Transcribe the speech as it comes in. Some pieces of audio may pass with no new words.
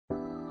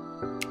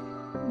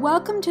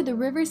Welcome to the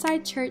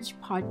Riverside Church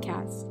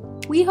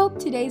podcast. We hope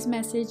today's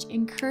message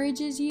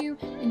encourages you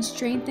and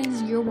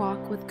strengthens your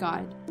walk with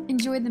God.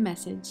 Enjoy the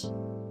message.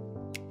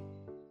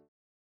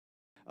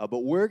 But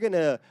we're going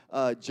to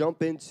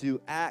jump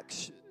into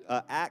Acts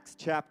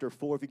chapter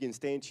 4, if you can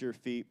stand to your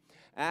feet.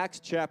 Acts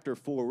chapter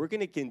 4, we're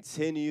going to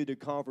continue the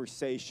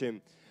conversation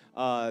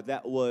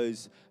that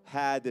was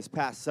had this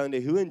past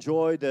Sunday. Who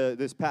enjoyed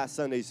this past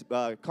Sunday's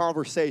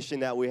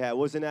conversation that we had?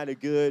 Wasn't that a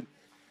good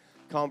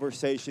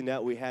conversation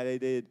that we had? They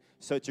did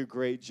such a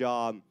great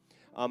job.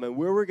 And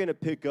where we're going to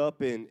pick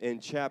up in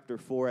chapter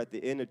 4, at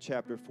the end of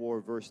chapter 4,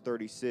 verse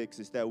 36,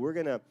 is that we're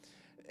going to,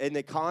 in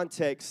the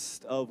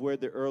context of where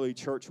the early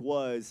church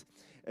was,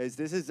 as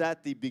this is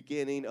at the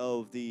beginning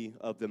of the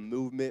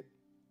movement.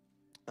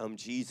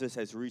 Jesus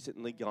has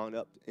recently gone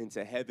up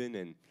into heaven,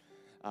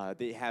 and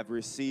they have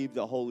received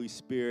the Holy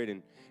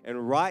Spirit.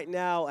 And right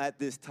now at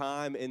this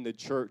time in the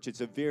church,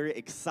 it's a very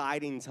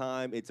exciting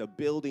time. It's a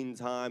building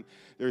time.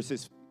 There's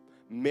this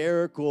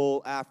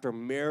miracle after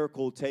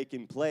miracle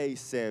taking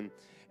place, and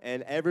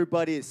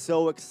everybody is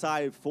so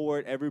excited for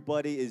it.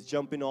 Everybody is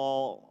jumping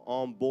all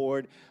on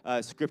board.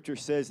 Scripture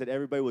says that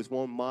everybody was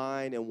one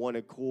mind and one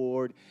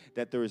accord,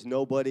 that there was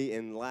nobody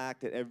in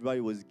lack, that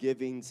everybody was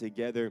giving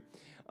together.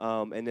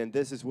 And then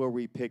this is where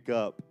we pick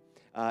up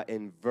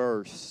in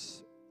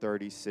verse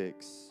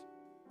 36.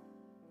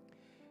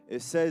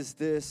 It says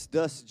this: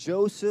 "Thus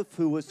Joseph,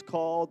 who was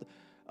called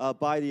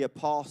by the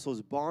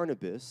apostles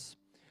Barnabas,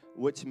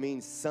 which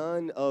means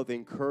son of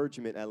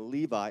encouragement, a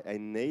Levite, a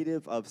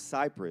native of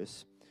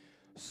Cyprus,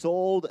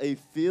 sold a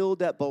field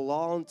that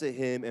belonged to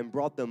him and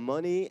brought the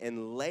money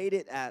and laid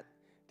it at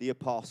the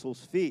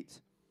apostles'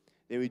 feet."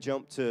 Then we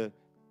jump to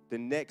the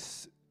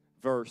next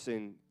verse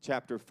in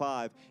chapter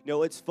 5. You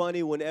know, it's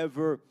funny,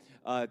 whenever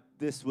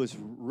this was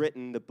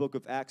written, the book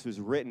of Acts was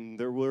written,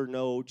 there were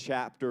no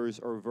chapters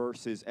or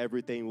verses.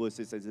 Everything was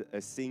just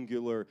a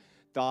singular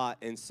thought.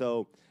 And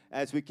so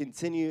as we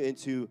continue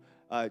into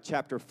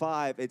chapter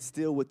 5, it's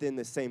still within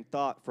the same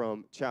thought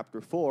from chapter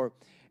 4.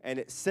 And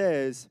it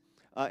says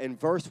in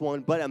verse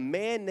 1, "But a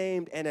man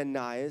named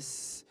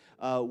Ananias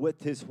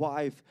with his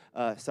wife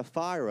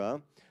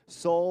Sapphira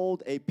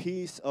sold a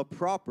piece of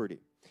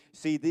property."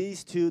 See,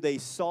 these two, they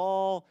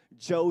saw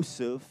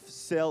Joseph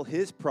sell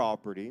his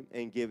property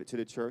and give it to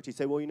the church. He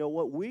said, well, you know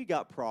what? We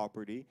got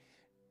property,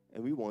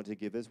 and we want to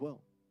give as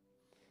well.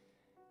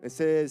 It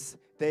says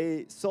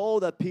they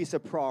sold a piece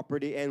of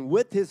property, and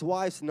with his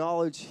wife's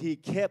knowledge, he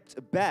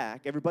kept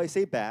back. Everybody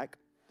say back.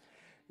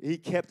 He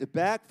kept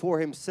back for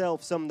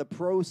himself some of the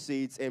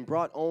proceeds and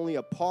brought only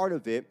a part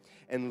of it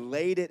and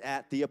laid it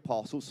at the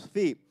apostles'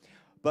 feet.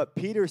 But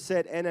Peter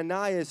said,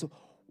 "Ananias,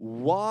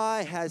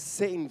 why has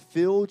Satan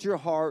filled your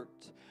heart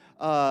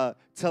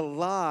to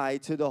lie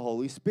to the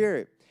Holy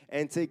Spirit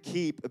and to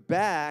keep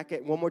back,"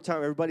 one more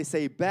time, everybody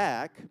say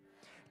back,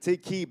 "to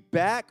keep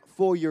back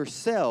for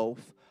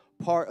yourself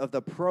part of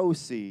the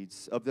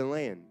proceeds of the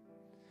land?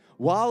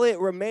 While it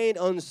remained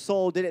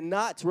unsold, did it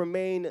not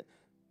remain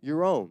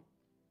your own?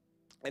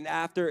 And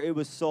after it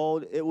was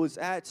sold, it was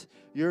at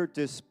your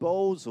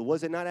disposal.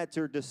 Was it not at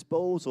your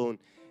disposal?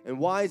 And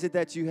why is it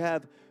that you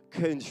have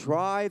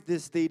contrived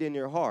this deed in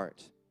your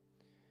heart?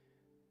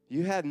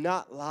 You have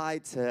not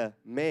lied to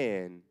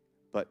man,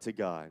 but to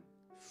God."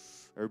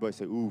 Everybody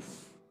say,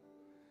 oof.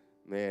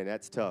 Man,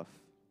 that's tough.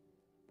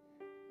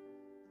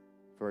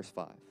 Verse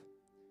 5.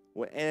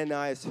 "When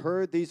Ananias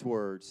heard these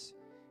words,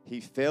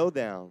 he fell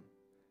down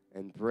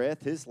and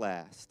breathed his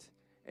last,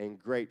 and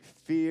great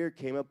fear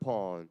came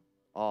upon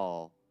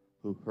all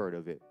who heard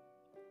of it."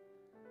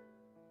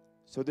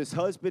 So this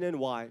husband and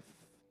wife,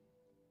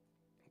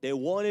 they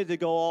wanted to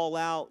go all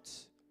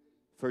out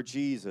for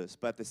Jesus,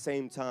 but at the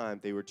same time,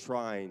 they were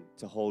trying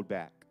to hold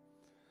back.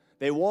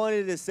 They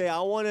wanted to say, I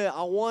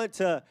want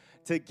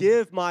to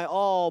give my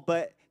all,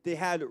 but they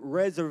had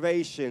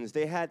reservations.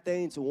 They had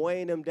things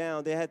weighing them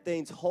down. They had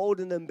things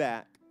holding them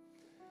back.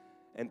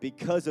 And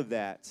because of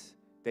that,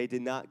 they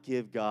did not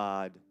give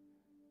God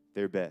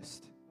their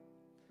best.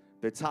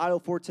 The title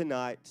for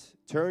tonight,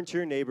 turn to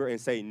your neighbor and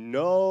say,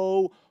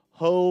 "No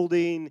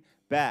holding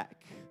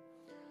back."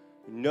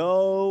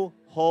 No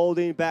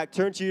holding back.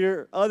 Turn to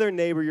your other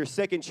neighbor, your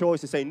second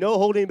choice, and say, "No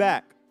holding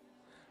back."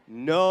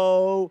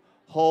 No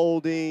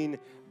holding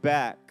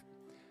back.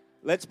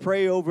 Let's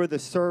pray over the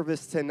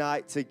service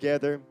tonight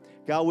together.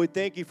 God, we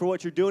thank you for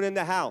what you're doing in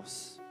the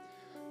house.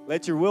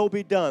 Let your will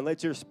be done.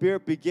 Let your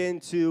spirit begin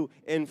to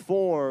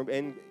inform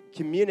and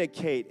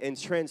communicate and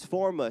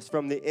transform us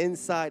from the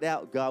inside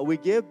out, God. We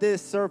give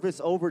this service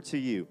over to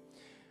you,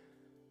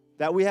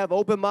 that we have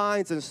open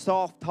minds and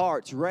soft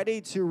hearts,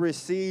 ready to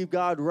receive,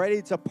 God,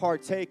 ready to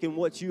partake in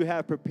what you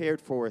have prepared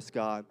for us,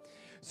 God.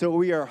 So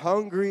we are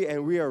hungry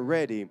and we are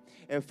ready.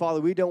 And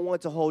Father, we don't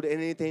want to hold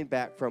anything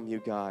back from you,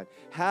 God.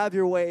 Have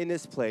your way in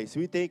this place.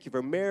 We thank you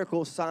for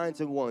miracles,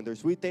 signs, and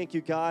wonders. We thank you,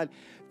 God,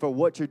 for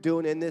what you're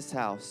doing in this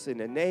house. In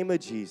the name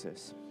of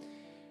Jesus.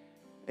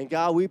 And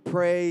God, we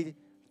pray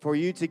for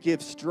you to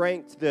give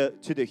strength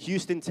to the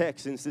Houston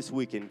Texans this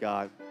weekend,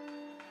 God.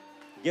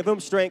 Give them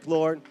strength,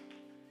 Lord.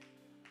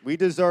 We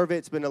deserve it.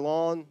 It's been a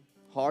long,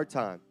 Hard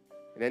time.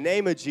 In the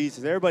name of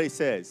Jesus, everybody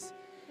says,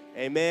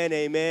 amen,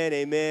 amen,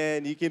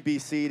 amen. You can be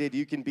seated.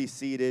 You can be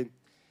seated.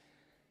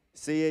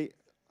 See,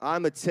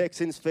 I'm a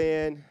Texans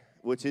fan,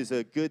 which is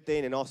a good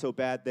thing and also a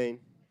bad thing.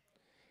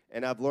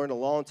 And I've learned a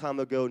long time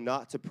ago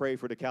not to pray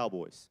for the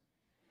Cowboys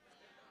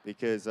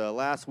because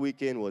last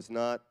weekend was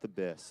not the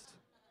best.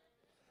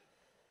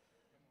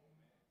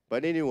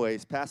 But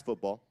anyways, past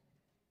football.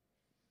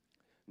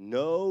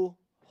 No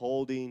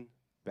holding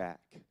back.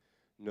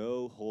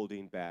 No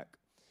holding back.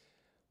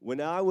 When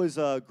I was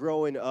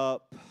growing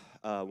up,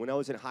 when I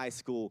was in high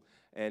school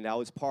and I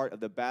was part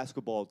of the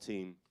basketball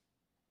team,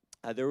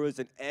 there was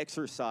an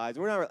exercise.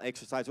 We're not an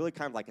exercise, really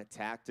kind of like a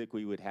tactic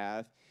we would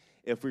have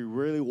if we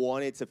really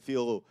wanted to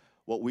feel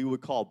what we would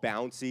call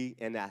bouncy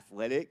and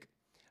athletic,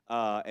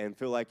 and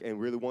feel like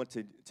and really want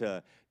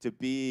to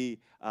be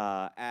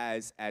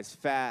as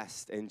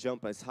fast and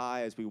jump as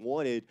high as we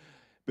wanted.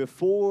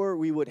 Before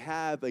we would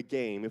have a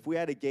game, if we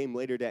had a game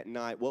later that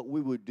night, what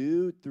we would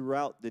do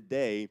throughout the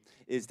day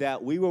is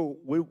that we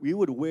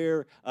would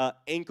wear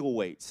ankle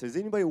weights. Has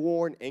anybody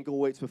worn ankle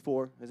weights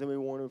before? Has anybody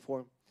worn them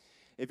before?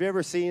 If you've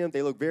ever seen them,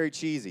 they look very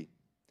cheesy.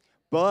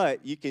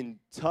 But you can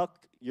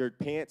tuck your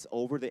pants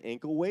over the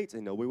ankle weights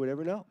and nobody would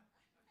ever know.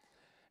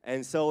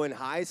 And so in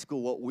high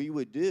school, what we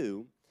would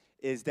do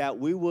is that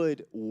we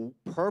would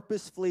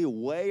purposefully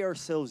weigh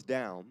ourselves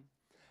down.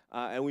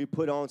 And we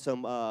put on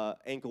some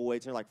ankle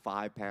weights. They're like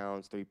 5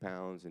 pounds, 3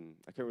 pounds, and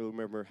I can't really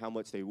remember how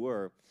much they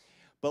were.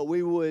 But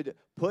we would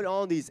put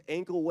on these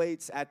ankle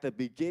weights at the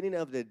beginning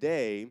of the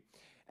day,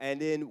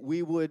 and then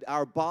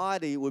our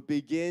body would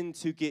begin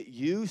to get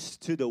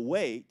used to the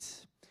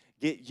weight,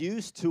 get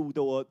used to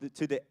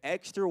the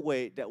extra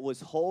weight that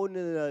was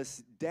holding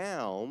us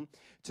down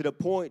to the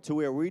point to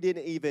where we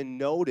didn't even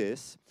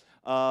notice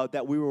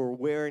that we were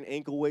wearing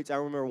ankle weights. I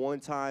remember one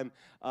time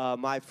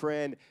my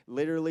friend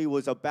literally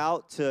was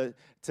about to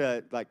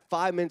like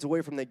 5 minutes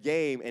away from the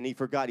game, and he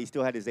forgot he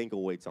still had his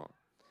ankle weights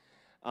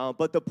on.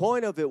 But the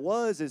point of it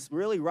is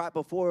really right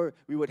before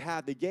we would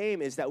have the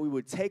game is that we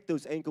would take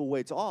those ankle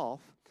weights off,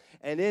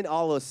 and then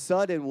all of a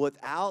sudden,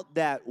 without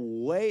that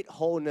weight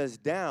holding us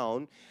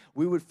down,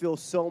 we would feel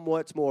so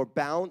much more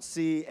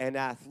bouncy and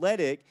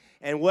athletic.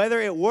 And whether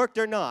it worked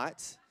or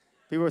not,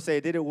 people would say,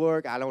 did it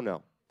work? I don't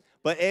know.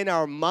 But in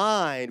our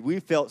mind,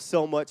 we felt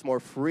so much more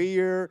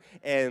freer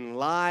and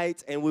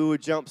light, and we would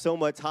jump so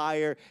much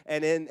higher.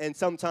 And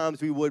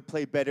sometimes we would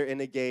play better in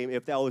the game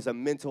if that was a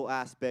mental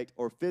aspect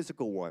or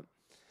physical one.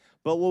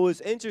 But what was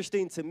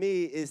interesting to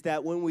me is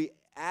that when we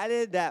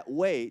added that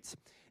weight,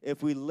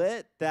 if we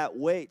let that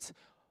weight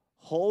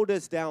hold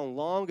us down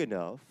long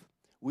enough,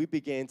 we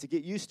began to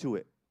get used to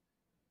it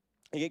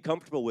and get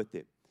comfortable with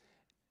it.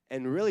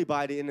 And really,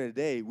 by the end of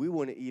the day, we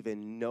wouldn't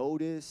even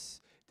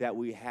notice that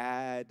we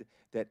had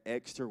that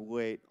extra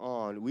weight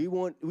on. We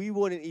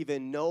wouldn't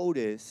even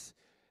notice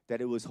that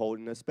it was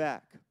holding us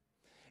back.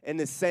 In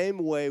the same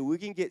way, we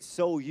can get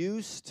so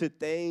used to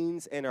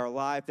things in our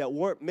life that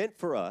weren't meant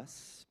for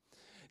us,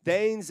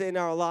 things in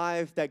our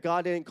life that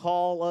God didn't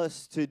call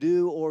us to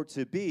do or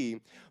to be,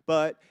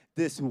 but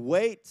this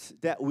weight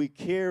that we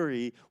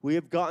carry, we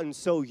have gotten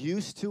so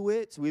used to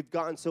it, we've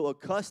gotten so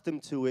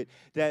accustomed to it,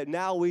 that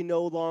now we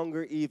no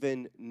longer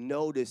even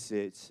notice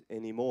it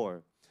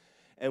anymore.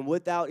 And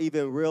without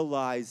even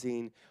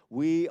realizing,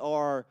 we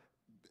are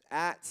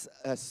at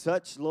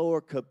such lower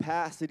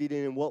capacity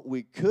than what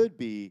we could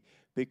be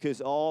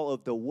because all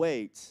of the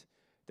weight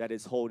that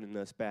is holding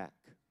us back.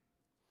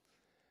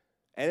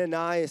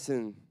 Ananias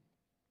and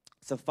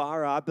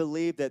Sapphira, I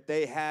believe that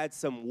they had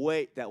some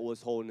weight that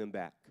was holding them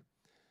back.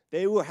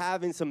 They were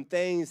having some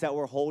things that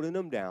were holding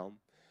them down.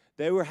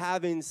 They were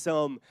having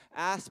some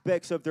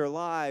aspects of their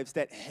lives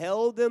that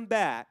held them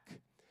back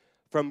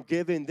from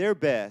giving their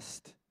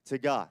best to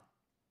God.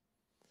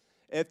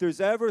 If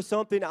there's ever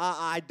something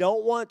I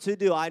don't want to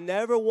do, I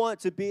never want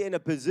to be in a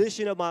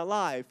position of my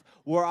life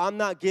where I'm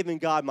not giving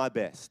God my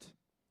best.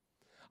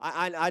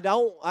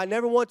 I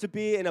never want to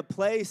be in a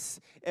place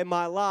in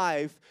my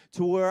life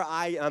to where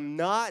I am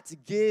not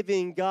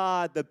giving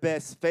God the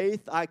best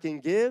faith I can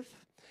give,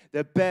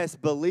 the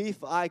best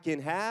belief I can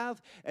have,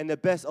 and the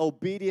best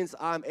obedience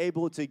I'm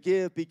able to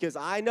give, because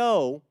I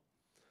know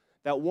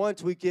that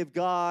once we give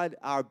God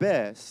our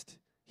best,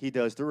 He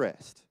does the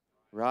rest,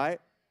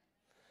 right?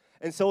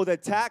 And so the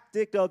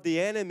tactic of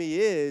the enemy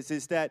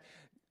is that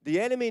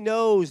the enemy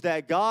knows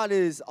that God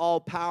is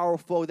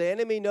all-powerful. The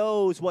enemy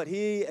knows what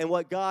he and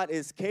what God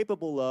is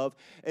capable of.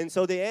 And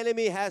so the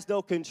enemy has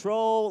no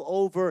control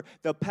over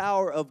the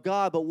power of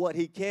God. But what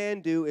he can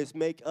do is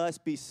make us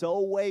be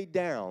so weighed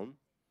down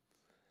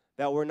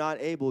that we're not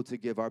able to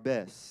give our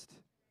best.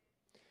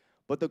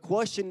 But the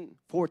question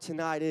for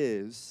tonight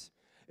is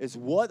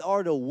what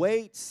are the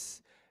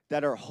weights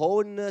that are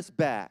holding us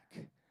back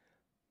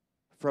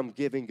from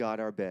giving God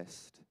our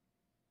best?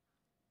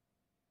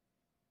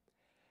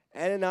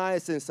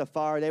 Ananias and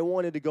Sapphira, they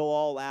wanted to go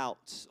all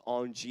out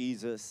on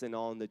Jesus and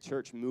on the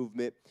church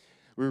movement.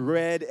 We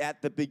read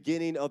at the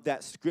beginning of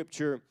that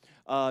scripture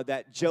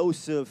that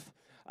Joseph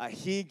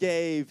He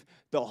gave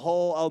the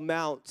whole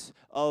amount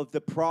of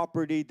the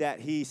property that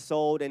he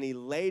sold, and he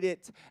laid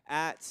it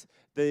at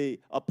the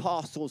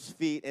apostles'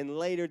 feet. And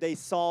later they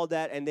saw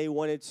that, and they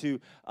wanted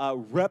to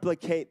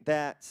replicate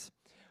that.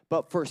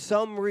 But for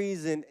some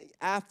reason,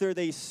 after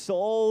they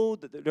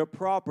sold their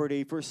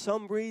property, for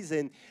some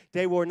reason,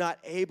 they were not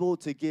able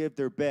to give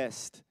their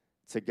best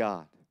to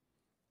God.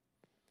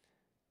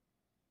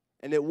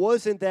 And it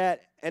wasn't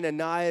that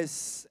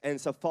Ananias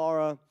and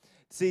Sapphira,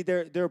 see,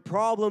 their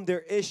problem,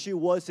 their issue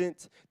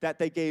wasn't that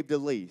they gave the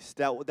least.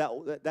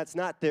 That's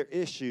not their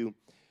issue.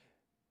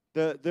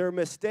 Their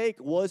mistake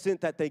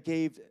wasn't that they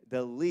gave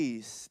the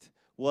least.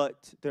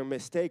 What their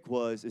mistake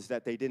was is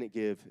that they didn't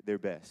give their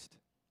best.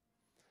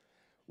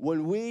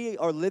 When we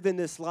are living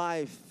this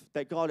life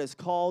that God has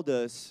called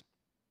us,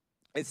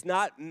 it's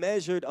not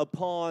measured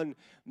upon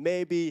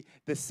maybe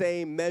the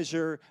same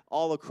measure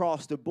all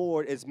across the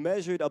board. It's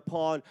measured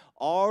upon,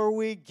 are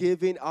we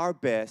giving our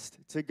best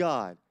to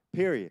God?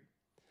 Period.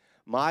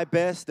 My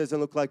best doesn't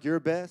look like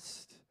your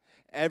best.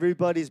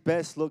 Everybody's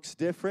best looks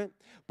different.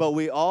 But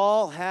we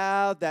all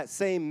have that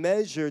same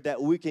measure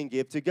that we can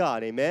give to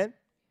God. Amen?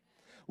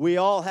 We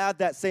all have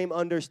that same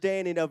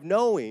understanding of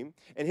knowing.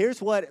 And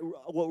here's what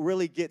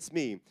really gets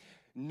me.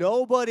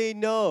 Nobody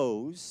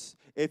knows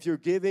if you're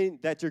giving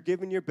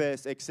your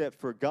best except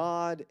for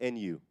God and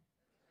you.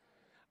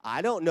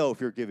 I don't know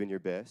if you're giving your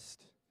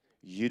best.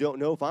 You don't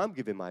know if I'm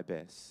giving my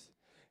best.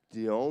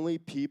 The only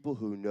people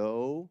who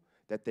know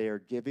that they are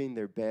giving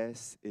their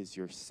best is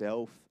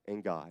yourself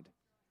and God.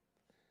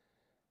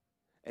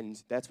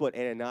 And that's what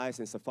Ananias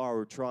and Sapphira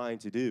were trying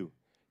to do.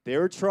 They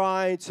were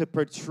trying to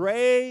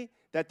portray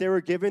that they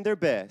were giving their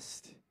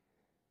best,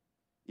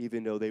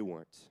 even though they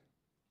weren't.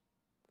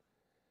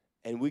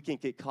 And we can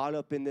get caught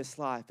up in this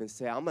life and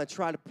say, I'm going to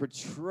try to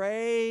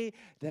portray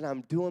that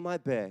I'm doing my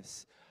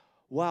best,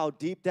 while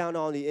deep down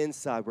on the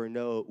inside,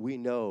 we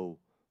know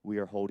we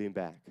are holding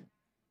back.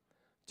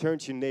 Turn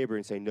to your neighbor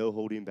and say, no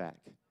holding back.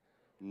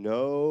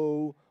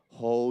 No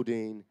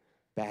holding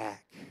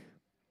back.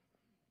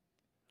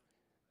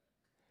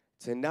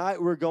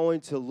 Tonight we're going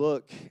to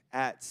look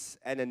at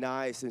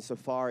Ananias and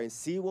Sapphira and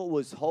see what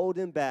was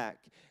holding back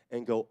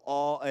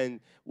what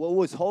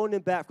was holding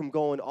back from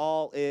going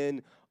all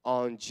in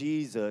on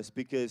Jesus.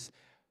 Because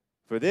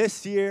for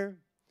this year,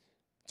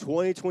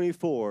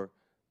 2024,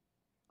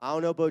 I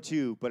don't know about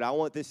you, but I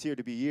want this year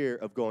to be a year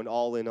of going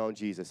all in on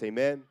Jesus.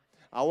 Amen?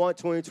 I want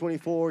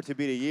 2024 to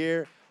be the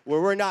year where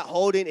we're not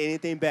holding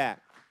anything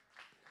back.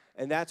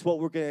 And that's what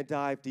we're going to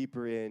dive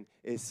deeper in,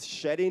 is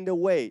shedding the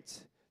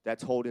weight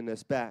that's holding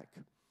us back.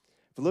 If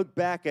you look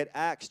back at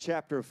Acts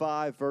chapter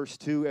 5, verse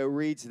 2, it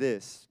reads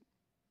this.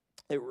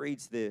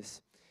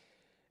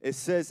 It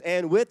says,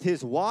 and with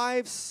his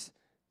wife's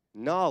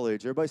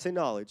knowledge, everybody say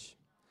knowledge.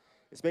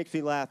 This makes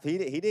me laugh. He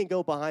didn't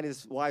go behind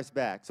his wife's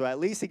back, so at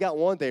least he got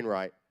one thing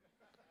right.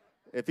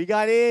 If he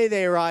got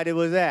anything right, it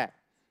was that.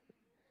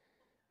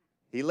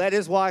 He let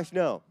his wife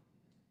know.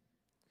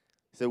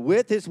 So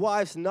with his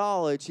wife's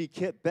knowledge, he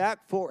kept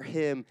back for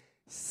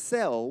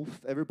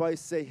himself. Everybody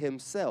say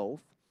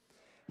himself.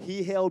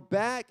 He held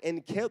back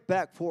and kept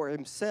back for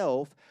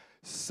himself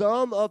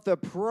some of the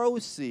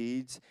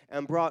proceeds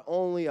and brought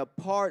only a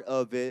part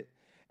of it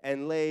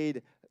and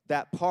laid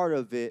that part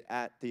of it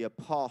at the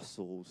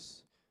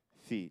apostles'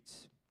 feet.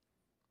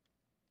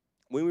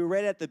 When we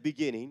read at the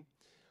beginning,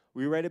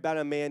 we read about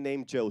a man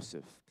named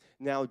Joseph.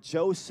 Now,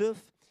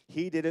 Joseph,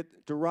 he did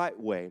it the right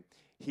way.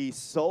 He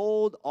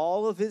sold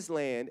all of his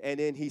land, and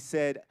then he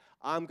said,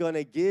 I'm going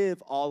to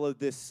give all of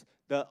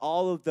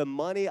the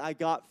money I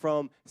got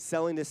from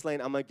selling this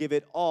land, I'm going to give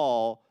it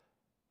all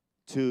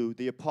to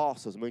the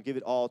apostles. I'm going to give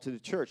it all to the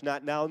church.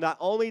 Not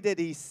only did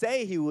he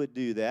say he would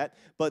do that,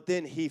 but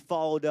then he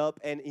followed up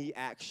and he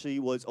actually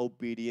was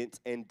obedient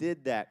and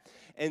did that.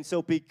 And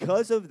so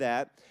because of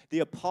that,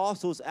 the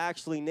apostles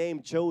actually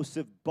named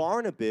Joseph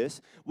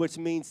Barnabas, which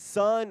means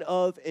son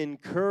of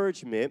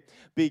encouragement,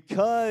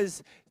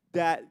 because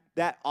that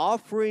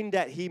offering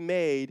that he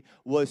made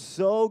was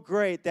so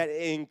great that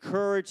it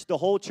encouraged the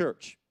whole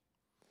church.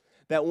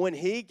 That when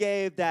he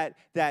gave that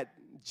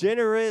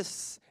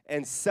generous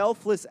and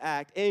selfless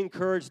act,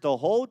 encouraged the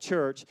whole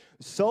church,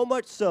 so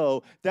much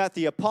so that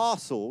the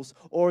apostles,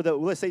 or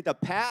let's say the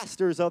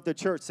pastors of the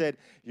church, said,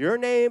 your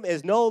name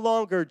is no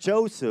longer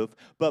Joseph,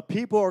 but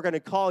people are going to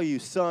call you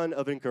son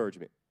of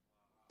encouragement.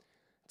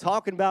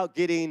 Talking about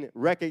getting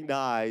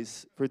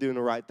recognized for doing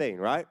the right thing,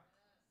 right?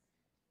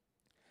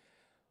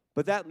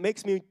 But that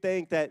makes me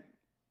think that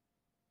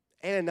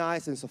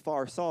Ananias and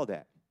Sapphira saw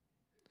that.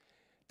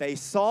 They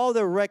saw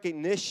the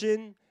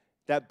recognition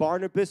that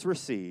Barnabas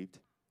received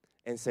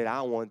and said,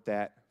 I want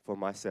that for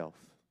myself.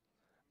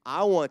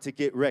 I want to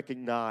get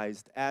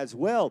recognized as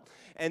well.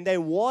 And they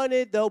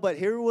wanted, though, but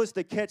here was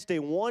the catch. They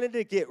wanted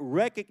to get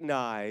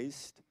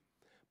recognized,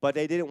 but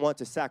they didn't want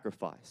to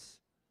sacrifice.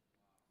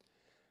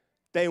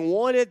 They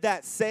wanted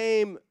that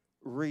same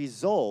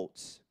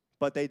results,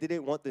 but they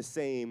didn't want the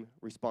same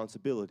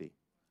responsibility.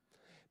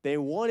 They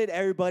wanted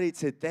everybody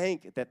to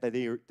think that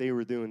they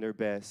were doing their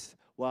best,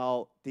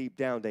 while deep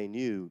down they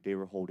knew they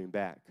were holding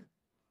back.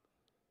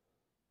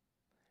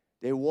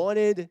 They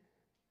wanted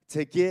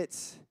to get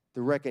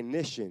the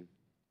recognition,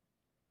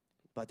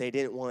 but they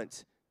didn't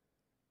want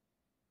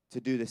to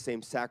do the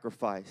same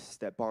sacrifice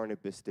that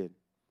Barnabas did.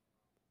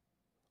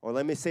 Or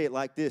let me say it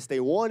like this. They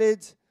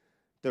wanted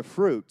the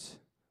fruit,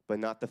 but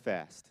not the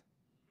fast.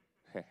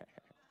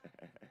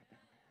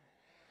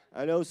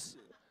 I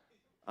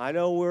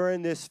know we're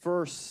in this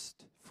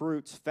first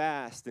fruits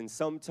fast, and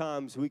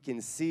sometimes we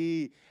can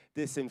see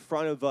this in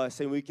front of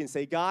us, and we can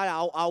say,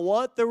 God, I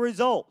want the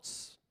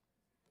results,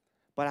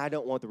 but I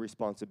don't want the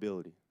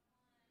responsibility.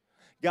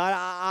 God,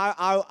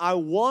 I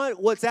want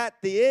what's at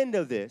the end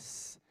of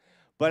this,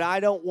 but I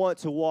don't want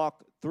to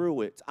walk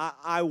through it.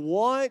 I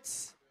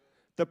want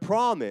the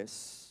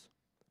promise,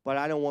 but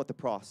I don't want the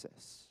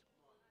process.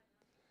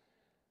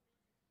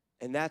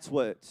 And that's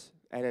what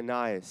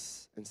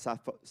Ananias and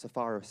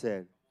Sapphira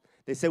said.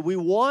 They said, we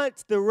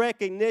want the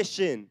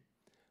recognition,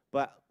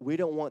 but we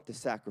don't want the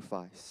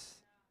sacrifice.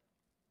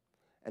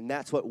 And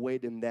that's what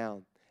weighed them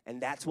down.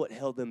 And that's what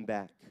held them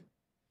back.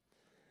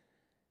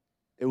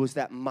 It was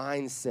that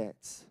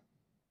mindset.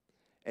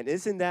 And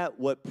isn't that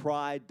what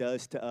pride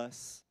does to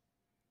us?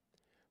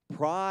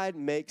 Pride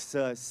makes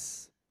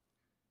us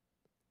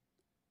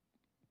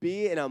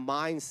be in a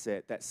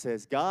mindset that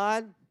says,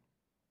 God,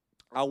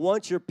 I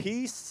want your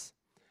peace,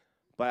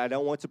 but I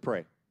don't want to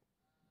pray.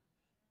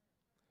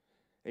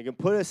 It can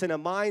put us in a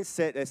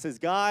mindset that says,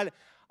 God,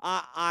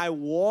 I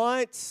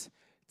want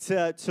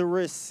to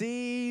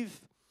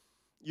receive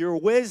your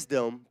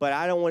wisdom, but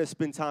I don't want to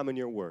spend time in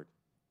your word.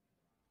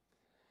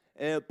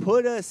 And it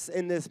put us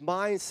in this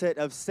mindset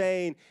of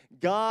saying,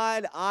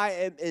 God, I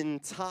am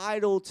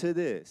entitled to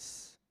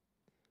this,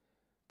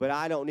 but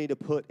I don't need to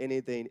put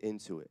anything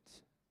into it.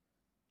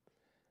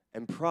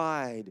 And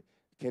pride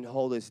can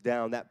hold us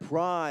down. That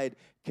pride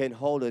can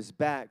hold us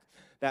back.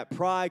 That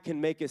pride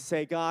can make us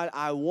say, God,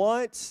 I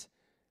want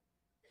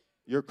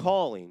your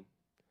calling,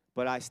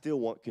 but I still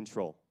want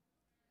control.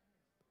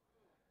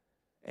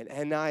 And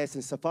Ananias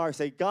and Sapphira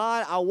say,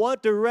 God, I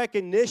want the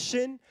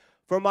recognition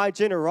for my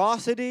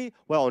generosity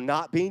while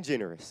not being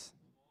generous.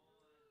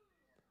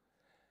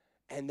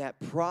 And that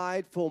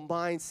prideful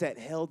mindset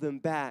held them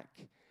back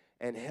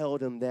and held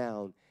them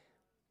down.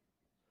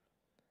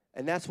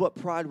 And that's what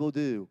pride will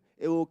do.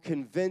 It will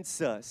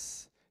convince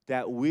us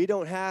that we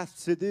don't have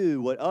to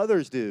do what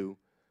others do,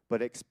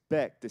 but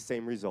expect the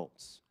same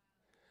results.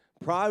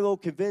 Pride will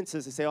convince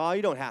us to say, oh,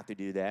 you don't have to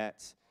do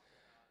that.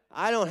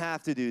 I don't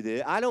have to do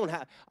this. I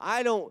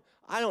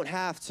don't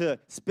have to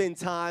spend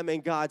time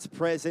in God's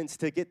presence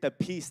to get the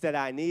peace that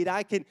I need.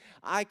 I can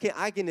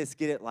just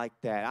get it like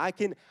that. I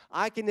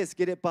can just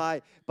get it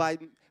by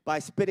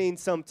spending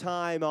some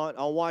time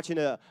on watching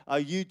a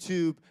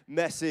YouTube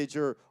message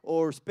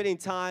or spending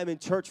time in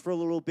church for a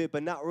little bit,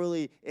 but not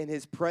really in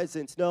his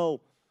presence.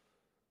 No,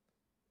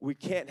 we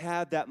can't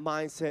have that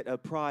mindset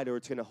of pride or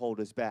it's going to hold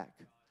us back.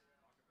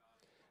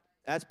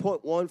 That's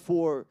point one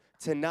for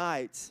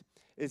tonight,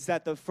 is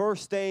that the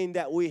first thing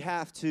that we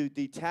have to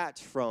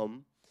detach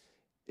from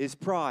is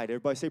pride.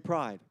 Everybody say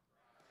pride.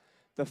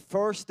 The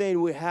first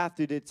thing we have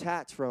to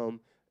detach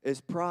from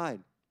is pride.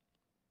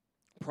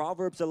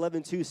 Proverbs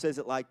 11:2 says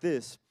it like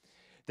this,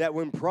 that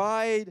when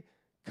pride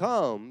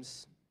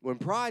comes,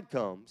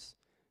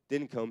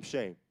 then comes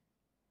shame.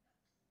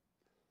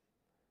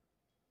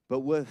 But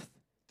with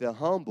the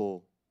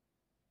humble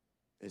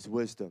is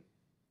wisdom.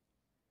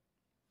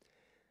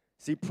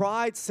 See,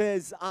 pride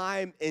says,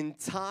 I'm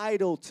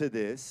entitled to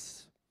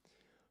this.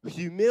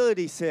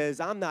 Humility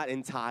says, I'm not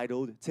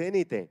entitled to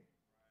anything.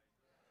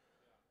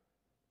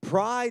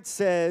 Pride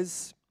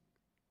says,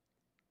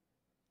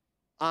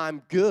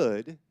 I'm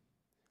good.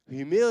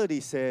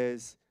 Humility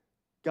says,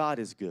 God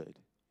is good.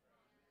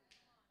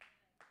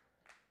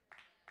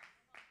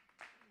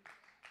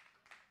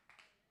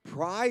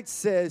 Pride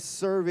says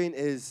serving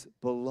is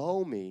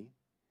below me.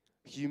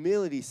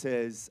 Humility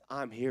says,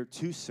 I'm here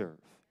to serve.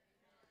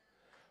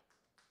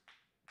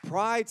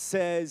 Pride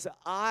says,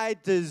 I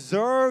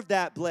deserve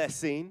that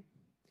blessing.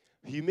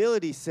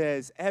 Humility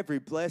says, every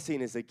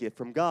blessing is a gift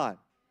from God.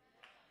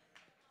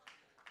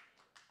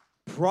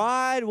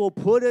 Pride will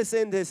put us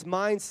in this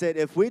mindset.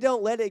 If we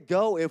don't let it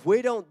go, if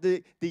we don't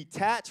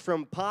detach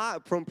from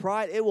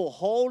pride, it will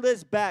hold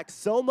us back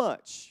so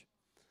much.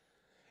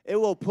 It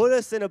will put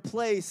us in a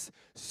place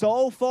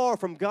so far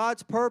from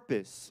God's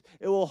purpose.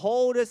 It will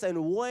hold us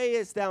and weigh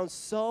us down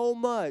so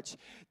much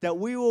that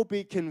we will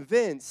be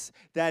convinced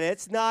that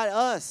it's not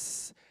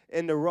us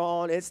in the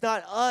wrong. It's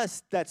not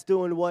us that's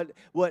doing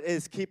what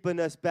is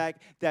keeping us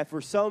back, that for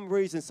some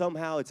reason,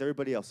 somehow, it's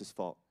everybody else's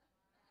fault.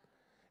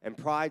 And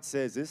pride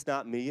says, it's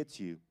not me, it's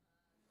you.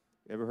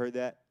 Ever heard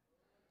that?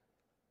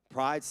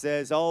 Pride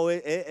says, oh,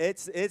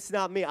 it's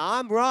not me.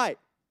 I'm right.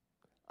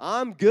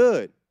 I'm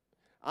good.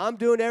 I'm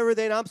doing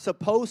everything I'm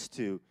supposed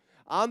to.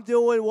 I'm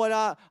doing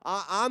what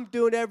I'm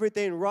doing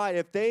everything right.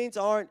 If things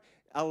aren't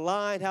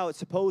aligned how it's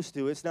supposed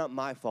to, it's not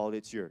my fault,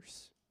 it's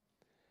yours.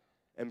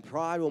 And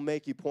pride will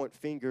make you point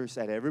fingers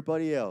at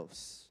everybody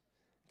else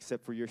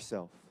except for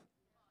yourself.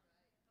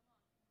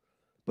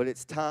 But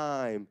it's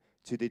time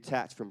to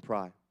detach from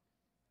pride.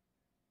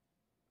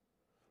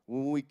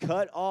 When we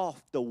cut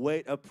off the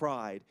weight of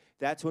pride,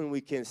 that's when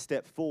we can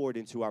step forward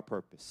into our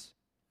purpose.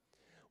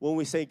 When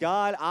we say,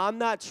 God, I'm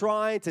not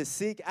trying to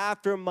seek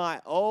after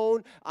my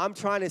own, I'm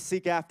trying to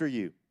seek after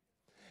you.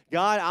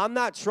 God, I'm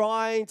not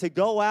trying to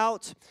go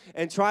out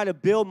and try to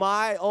build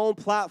my own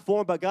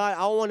platform, but God,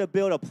 I want to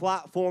build a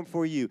platform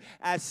for you.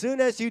 As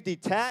soon as you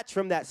detach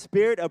from that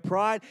spirit of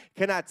pride,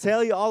 can I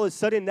tell you, all of a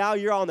sudden now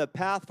you're on the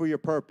path for your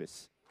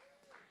purpose.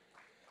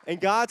 And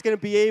God's going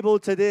to be able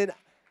to then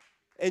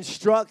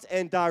instruct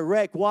and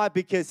direct. Why?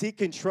 Because he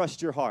can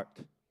trust your heart.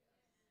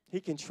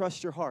 He can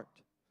trust your heart.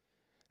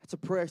 That's a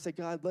prayer. Say,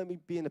 God, let me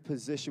be in a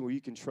position where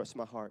you can trust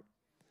my heart.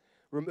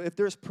 If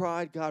there's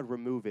pride, God,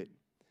 remove it.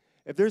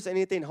 If there's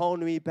anything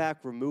holding me back,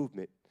 remove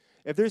it.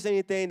 If there's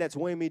anything that's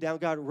weighing me down,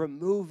 God,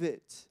 remove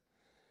it.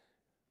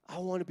 I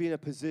want to be in a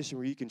position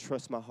where you can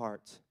trust my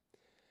heart.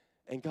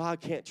 And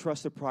God can't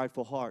trust a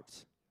prideful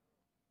heart.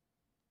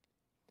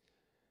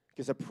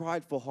 Because a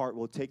prideful heart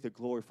will take the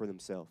glory for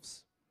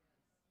themselves.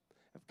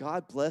 If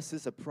God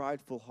blesses a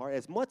prideful heart,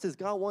 as much as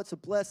God wants to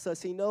bless us,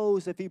 he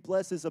knows if he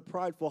blesses a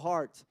prideful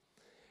heart,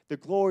 the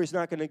glory is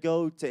not going to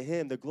go to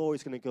him. The glory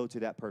is going to go to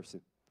that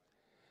person.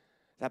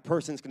 That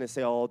person's going to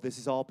say, oh, this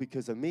is all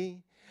because of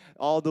me.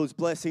 All those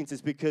blessings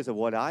is because of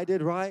what I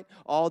did right.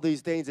 All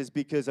these things is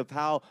because of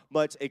how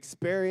much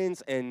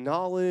experience and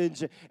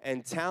knowledge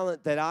and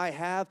talent that I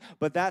have.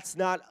 But that's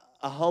not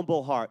a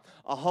humble heart.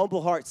 A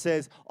humble heart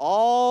says,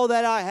 all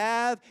that I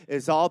have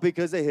is all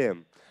because of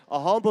him. A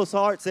humble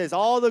heart says,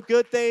 all the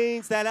good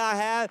things that I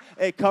have,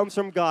 it comes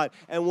from God.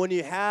 And when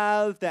you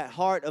have that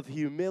heart of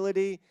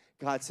humility,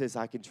 God says,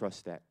 I can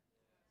trust that.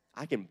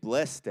 I can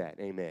bless that.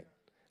 Amen.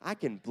 I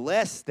can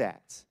bless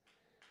that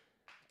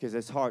because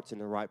his heart's in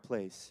the right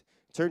place.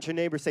 Turn to your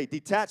neighbor and say,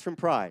 detach from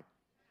pride.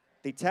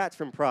 Detach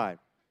from pride.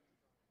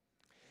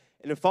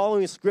 In the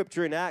following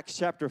scripture in Acts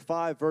chapter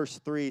 5, verse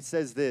 3, it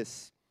says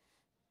this.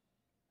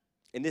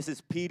 And this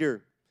is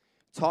Peter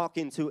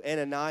talking to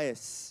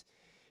Ananias.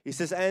 He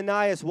says,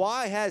 Ananias,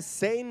 why has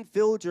Satan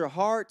filled your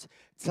heart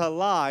to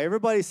lie?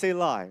 Everybody say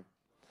lie.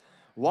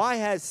 Why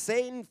has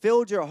Satan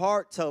filled your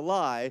heart to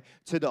lie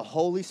to the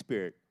Holy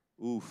Spirit?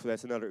 Oof,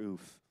 that's another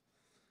oof.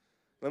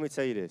 Let me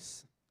tell you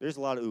this. There's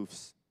a lot of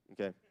oofs,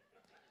 okay?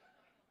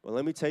 Well,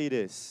 let me tell you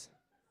this.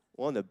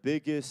 One of the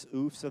biggest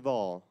oofs of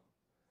all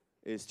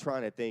is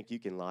trying to think you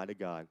can lie to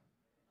God.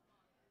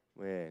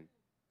 Man.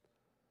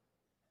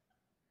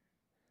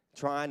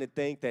 Trying to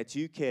think that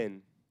you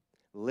can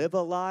live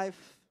a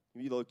life.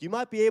 You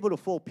might be able to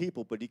fool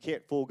people, but you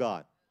can't fool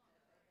God.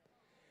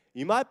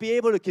 You might be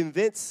able to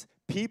convince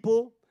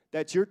people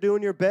that you're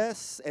doing your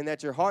best and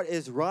that your heart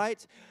is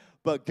right,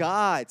 but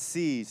God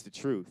sees the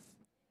truth.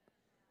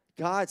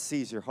 God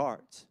sees your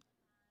heart.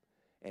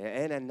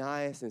 And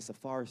Ananias and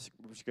Sapphira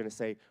are going to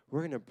say,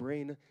 we're going to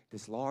bring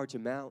this large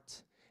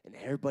amount, and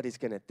everybody's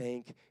going to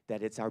think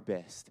that it's our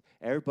best.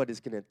 Everybody's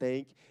going to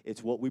think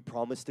it's what we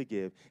promised to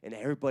give, and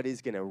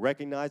everybody's going to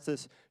recognize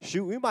us.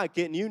 Shoot, we might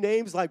get new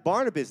names like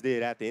Barnabas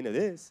did at the end of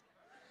this.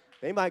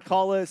 They might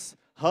call us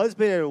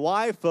husband and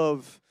wife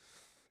of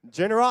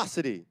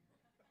generosity.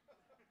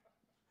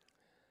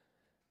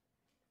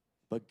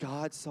 But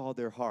God saw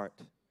their heart.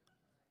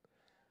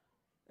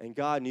 And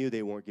God knew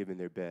they weren't giving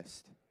their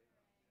best.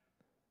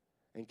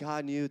 And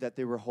God knew that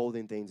they were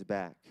holding things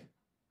back.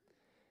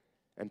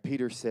 And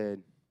Peter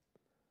said,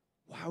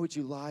 why would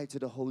you lie to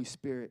the Holy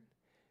Spirit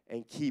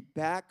and keep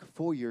back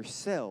for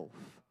yourself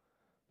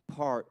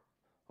part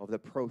of the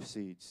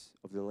proceeds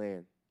of the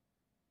land?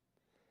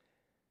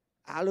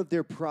 Out of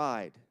their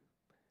pride,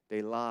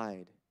 they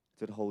lied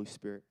to the Holy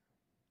Spirit.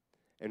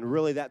 And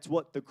really, that's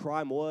what the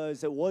crime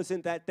was. It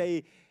wasn't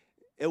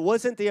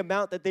the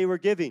amount that they were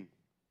giving.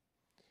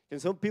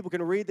 And some people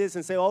can read this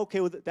and say, okay,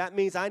 well, that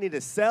means I need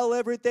to sell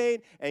everything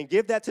and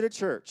give that to the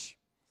church.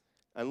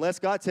 Unless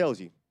God tells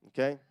you,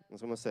 okay?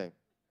 That's what I'm going to say.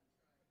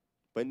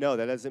 But no,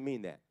 that doesn't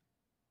mean that.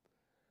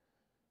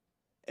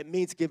 It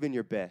means giving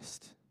your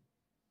best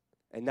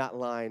and not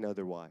lying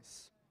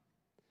otherwise.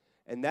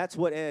 And that's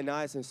what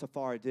Ananias and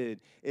Sapphira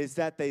did, is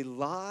that they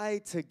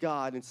lied to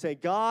God and say,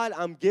 God,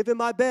 I'm giving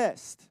my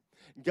best.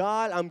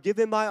 God, I'm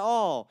giving my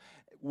all.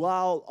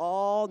 While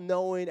all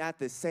knowing at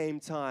the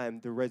same time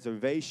the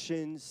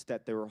reservations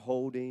that they were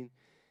holding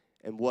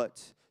and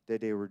what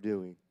that they were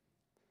doing.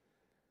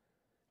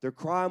 Their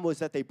crime was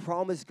that they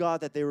promised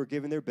God that they were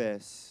giving their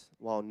best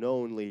while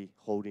knowingly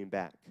holding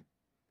back.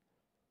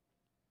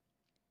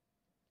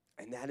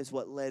 And that is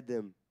what led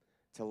them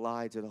to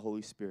lie to the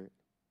Holy Spirit.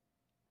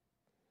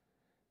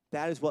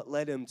 That is what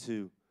led them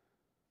to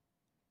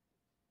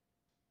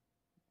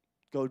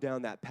go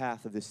down that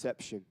path of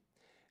deception.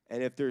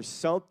 And if there's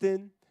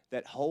something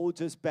that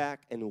holds us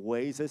back and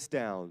weighs us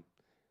down,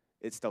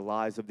 it's the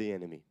lies of the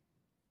enemy.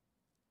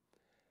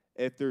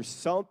 If there's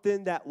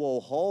something that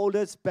will hold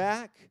us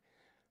back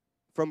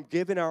from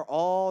giving our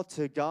all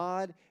to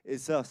God,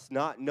 it's us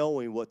not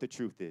knowing what the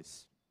truth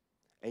is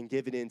and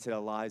giving in to the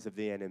lies of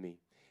the enemy.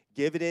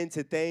 Giving in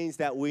to things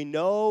that we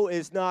know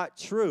is not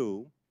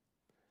true,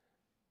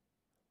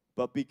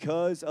 but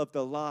because of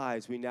the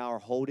lies, we now are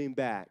holding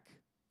back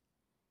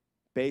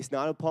based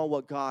not upon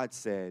what God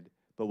said,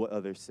 but what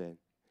others said.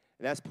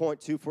 And that's point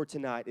 2 for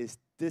tonight is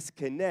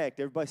disconnect.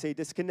 Everybody say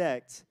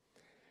disconnect.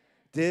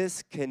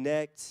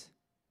 Disconnect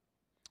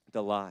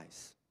the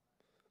lies.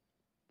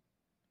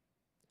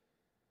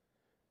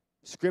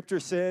 Scripture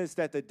says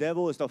that the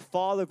devil is the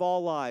father of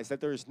all lies, that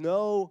there is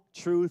no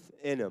truth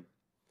in him,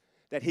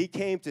 that he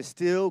came to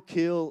steal,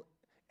 kill,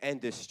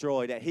 and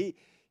destroy, that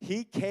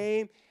he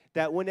came,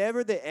 that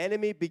whenever the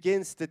enemy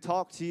begins to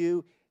talk to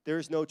you,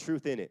 there's no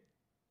truth in it.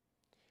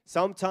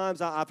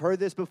 Sometimes I've heard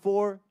this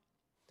before,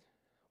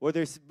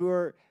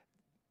 where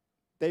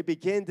they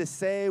begin to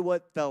say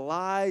what the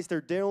lies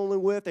they're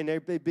dealing with, and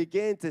they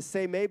begin to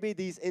say maybe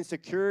these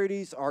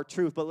insecurities are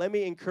truth. But let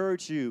me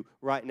encourage you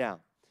right now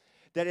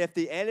that if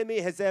the enemy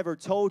has ever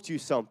told you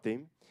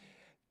something,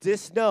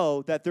 just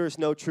know that there's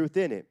no truth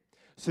in it.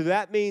 So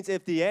that means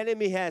if the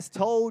enemy has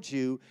told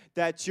you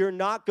that you're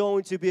not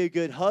going to be a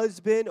good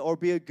husband or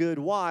be a good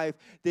wife,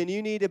 then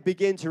you need to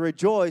begin to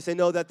rejoice and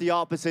know that the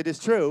opposite is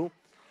true.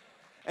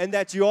 And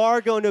that you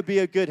are going to be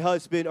a good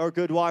husband or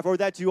good wife, or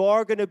that you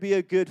are going to be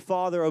a good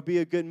father or be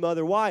a good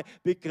mother. Why?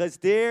 Because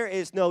there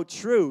is no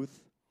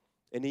truth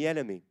in the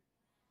enemy.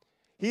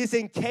 He's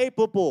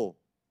incapable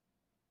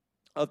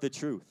of the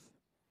truth.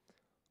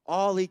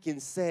 All he can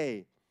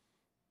say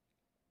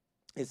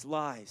is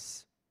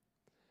lies.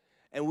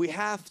 And we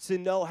have to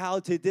know how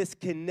to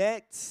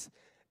disconnect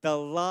the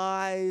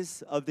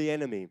lies of the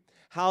enemy.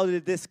 How to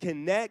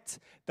disconnect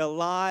the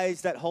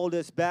lies that hold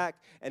us back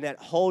and that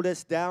hold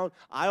us down.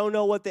 I don't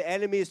know what the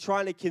enemy is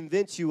trying to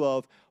convince you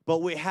of,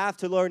 but we have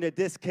to learn to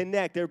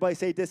disconnect. Everybody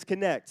say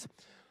disconnect.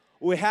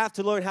 We have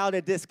to learn how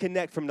to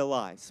disconnect from the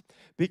lies.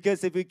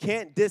 Because if we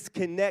can't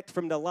disconnect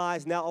from the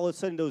lies, now all of a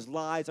sudden those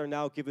lies are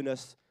now giving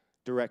us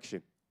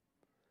direction.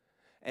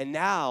 And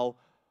now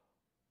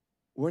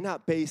we're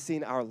not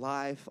basing our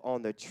life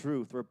on the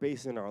truth. We're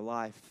basing our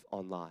life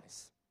on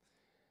lies.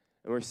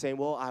 And we're saying,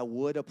 well, I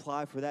would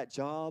apply for that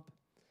job,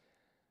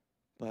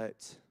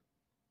 but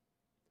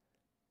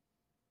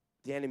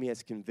the enemy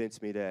has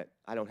convinced me that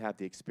I don't have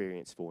the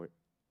experience for it.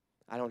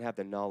 I don't have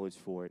the knowledge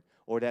for it.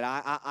 Or that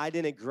I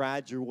didn't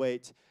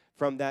graduate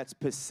from that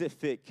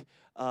specific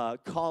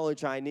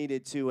college I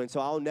needed to, and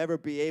so I'll never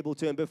be able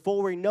to. And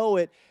before we know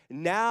it,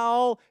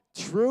 now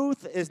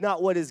truth is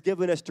not what is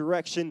giving us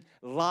direction.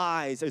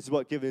 Lies is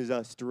what gives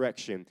us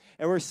direction.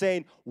 And we're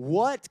saying,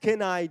 what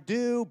can I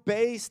do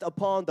based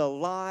upon the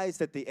lies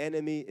that the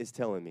enemy is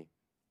telling me?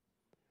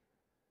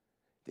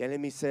 The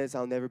enemy says,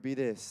 I'll never be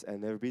this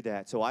and never be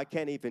that. So I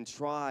can't even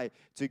try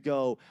to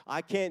go.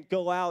 I can't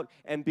go out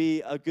and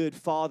be a good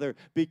father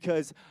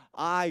because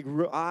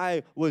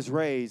I was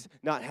raised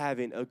not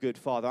having a good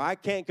father. I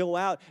can't go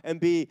out and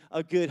be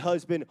a good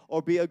husband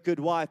or be a good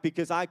wife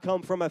because I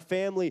come from a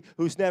family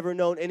who's never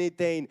known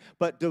anything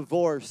but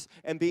divorce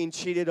and being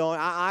cheated on.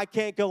 I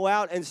can't go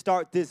out and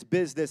start this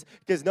business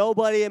because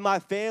nobody in my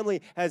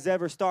family has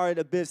ever started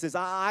a business.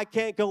 I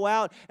can't go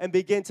out and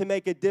begin to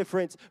make a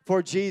difference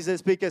for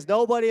Jesus because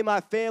nobody in my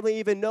family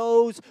even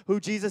knows who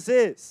Jesus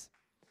is.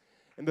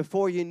 And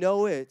before you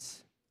know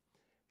it,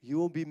 you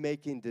will be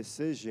making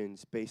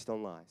decisions based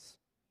on lies.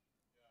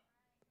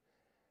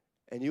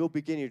 And you'll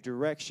begin your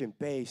direction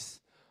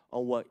based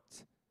on what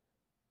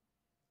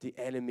the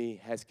enemy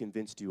has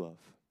convinced you of.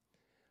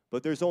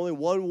 But there's only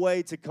one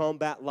way to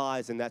combat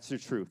lies, and that's the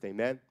truth.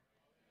 Amen?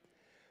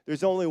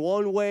 There's only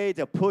one way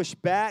to push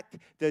back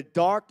the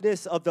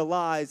darkness of the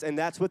lies, and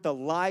that's with the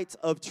light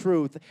of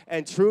truth.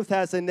 And truth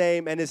has a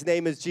name, and his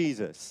name is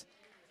Jesus.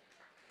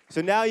 So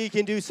now you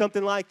can do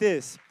something like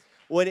this.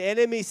 When the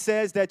enemy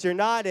says that you're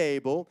not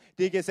able,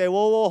 then you can say,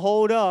 whoa,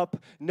 hold up.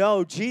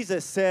 No,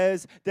 Jesus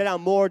says that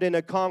I'm more than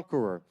a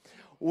conqueror.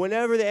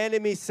 Whenever the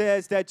enemy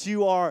says that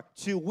you are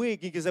too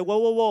weak, you can say,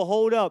 whoa,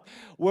 hold up.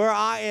 Where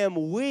I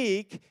am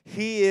weak,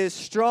 he is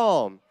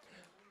strong.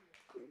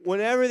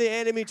 Whenever the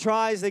enemy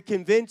tries to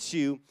convince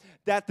you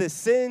that the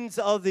sins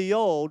of the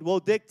old will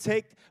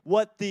dictate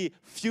what the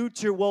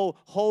future will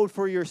hold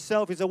for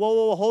yourself, you say,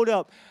 whoa, hold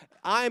up.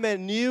 I'm a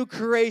new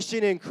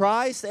creation in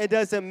Christ. It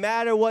doesn't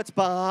matter what's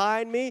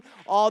behind me.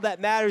 All that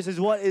matters is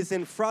what is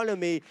in front of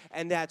me,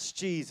 and that's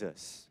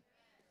Jesus.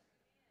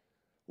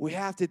 We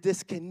have to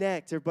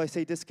disconnect. Everybody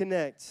say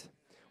disconnect.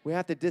 We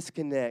have to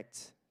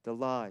disconnect the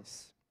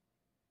lies.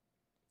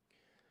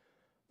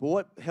 But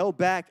what held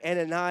back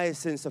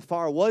Ananias and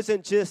Sapphira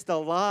wasn't just the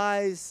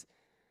lies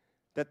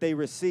that they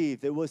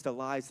received. It was the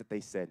lies that they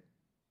said.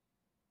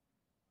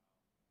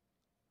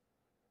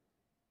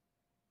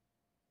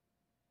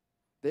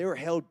 They were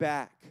held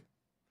back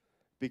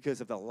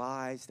because of the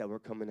lies that were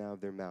coming out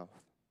of their mouth.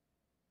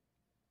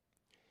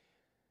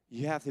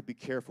 You have to be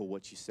careful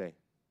what you say.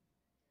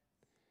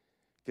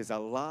 Because a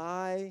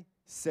lie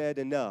said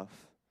enough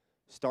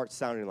starts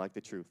sounding like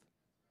the truth.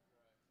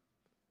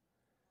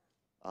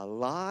 A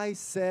lie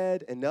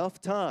said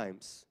enough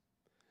times,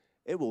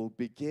 it will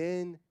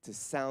begin to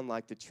sound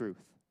like the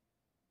truth.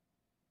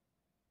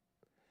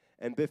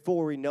 And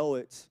before we know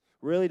it,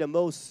 really the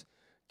most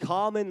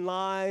common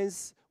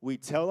lies we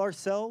tell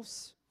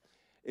ourselves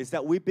is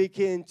that we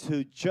begin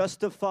to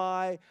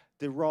justify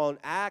the wrong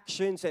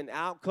actions and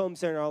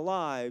outcomes in our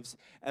lives,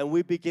 and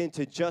we begin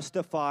to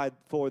justify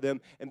for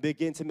them and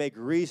begin to make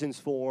reasons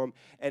for them.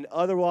 And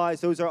otherwise,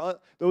 those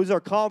are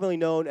commonly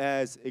known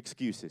as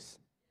excuses.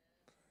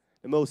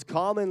 The most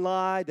common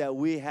lie that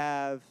we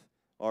have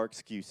are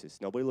excuses.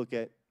 Nobody look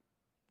at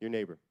your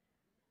neighbor.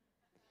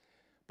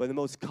 But the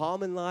most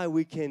common lie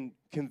we can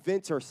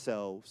convince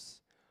ourselves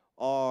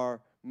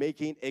are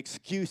making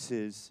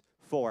excuses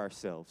for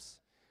ourselves.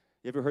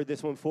 You ever heard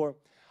this one before?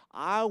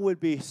 I would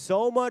be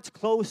so much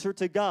closer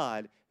to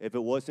God if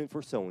it wasn't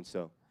for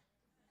so-and-so.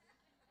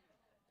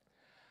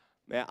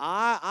 Man,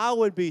 I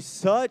would be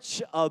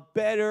such a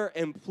better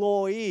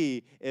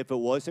employee if it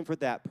wasn't for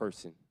that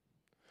person.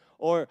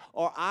 Or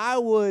I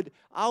would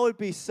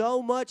be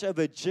so much of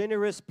a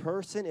generous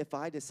person if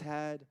I just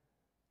had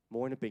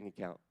more in a bank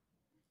account.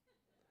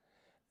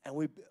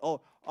 And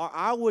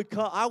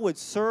I would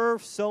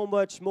serve so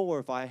much more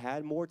if I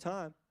had more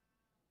time.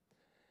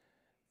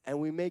 And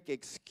we make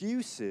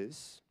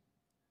excuses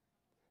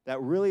that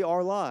really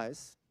are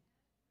lies.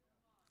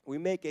 We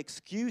make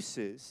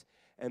excuses,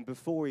 and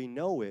before we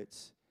know it,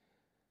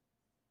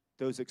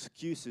 those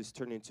excuses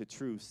turn into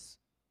truths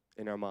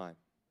in our mind.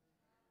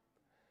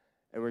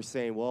 And we're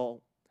saying,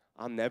 well,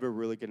 I'm never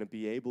really going to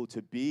be able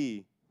to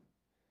be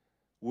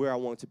where I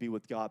want to be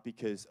with God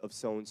because of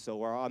so-and-so.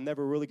 Or I'm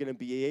never really going to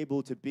be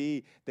able to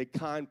be the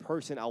kind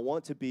person I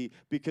want to be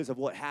because of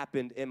what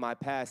happened in my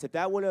past. If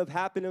that wouldn't have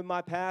happened in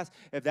my past,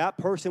 if that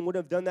person would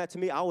have done that to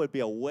me, I would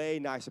be a way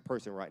nicer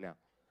person right now.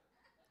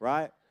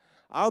 Right?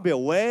 I would be a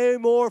way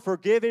more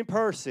forgiving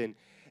person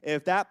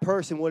if that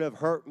person would have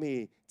hurt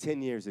me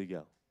 10 years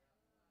ago.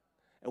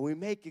 And we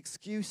make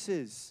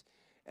excuses.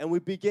 And we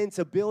begin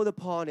to build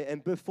upon it.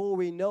 And before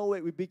we know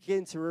it, we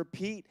begin to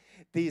repeat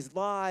these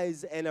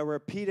lies. And a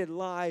repeated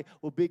lie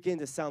will begin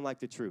to sound like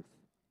the truth.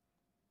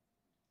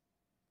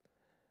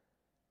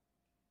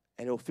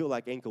 And it'll feel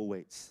like ankle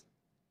weights.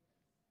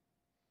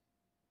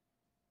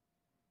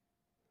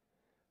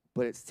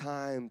 But it's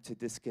time to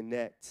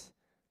disconnect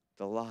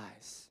the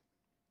lies.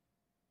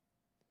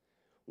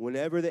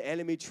 Whenever the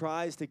enemy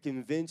tries to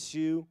convince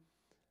you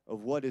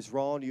of what is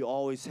wrong, you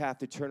always have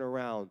to turn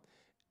around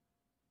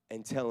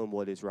and tell him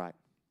what is right.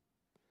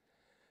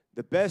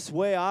 The best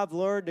way I've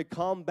learned to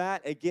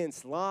combat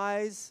against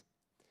lies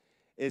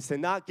is to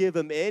not give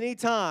them any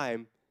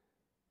time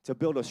to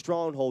build a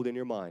stronghold in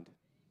your mind.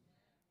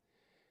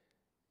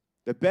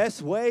 The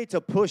best way to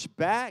push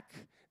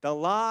back the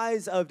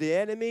lies of the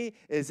enemy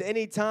is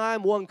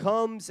anytime one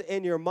comes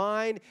in your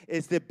mind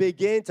is to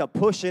begin to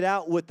push it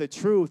out with the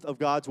truth of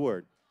God's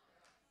word.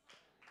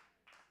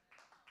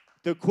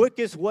 The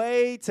quickest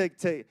way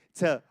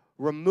to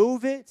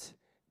remove it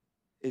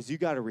is you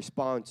got to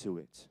respond to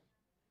it.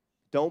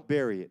 Don't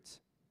bury it.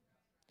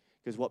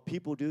 Because what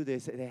people do, they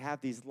have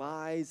these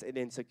lies and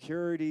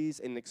insecurities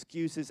and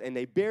excuses, and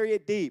they bury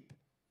it deep.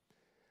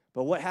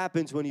 But what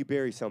happens when you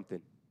bury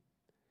something?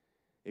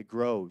 It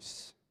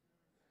grows.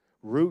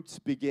 Roots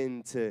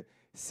begin to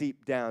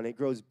seep down. It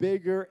grows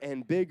bigger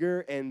and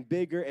bigger and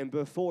bigger, and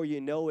before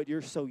you know it,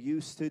 you're so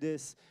used to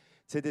this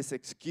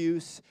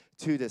excuse,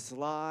 to this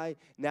lie.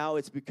 Now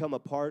it's become a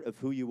part of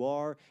who you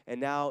are, and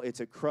now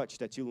it's a crutch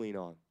that you lean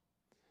on.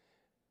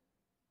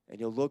 And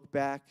you'll look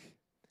back,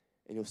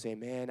 and you'll say,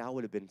 man, I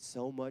would have been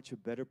so much a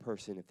better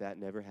person if that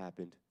never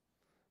happened.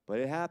 But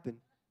it happened.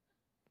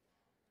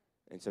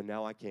 And so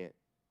now I can't.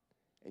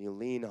 And you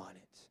lean on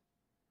it.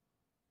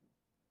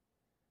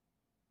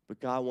 But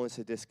God wants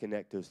to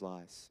disconnect those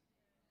lies.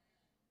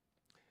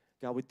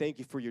 God, we thank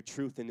you for your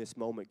truth in this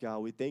moment, God.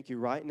 We thank you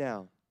right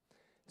now.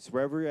 So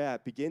wherever you're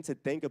at, begin to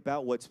think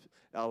about what's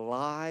a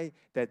lie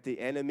that the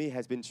enemy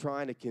has been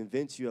trying to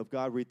convince you of.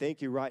 God, we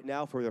thank you right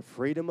now for the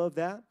freedom of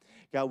that.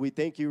 God, we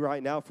thank you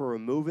right now for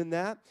removing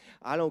that.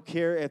 I don't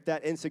care if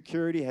that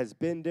insecurity has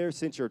been there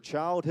since your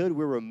childhood.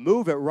 We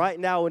remove it right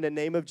now in the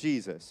name of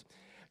Jesus.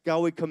 God,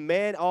 we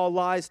command all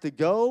lies to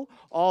go,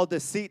 all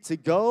deceit to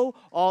go,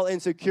 all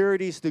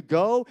insecurities to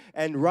go.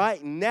 And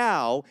right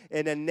now,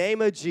 in the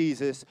name of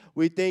Jesus,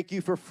 we thank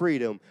you for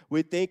freedom.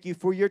 We thank you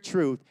for your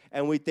truth.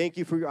 And we thank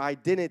you for your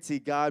identity,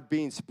 God,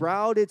 being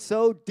sprouted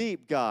so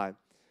deep, God,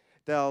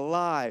 that a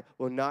lie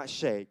will not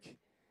shake.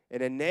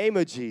 In the name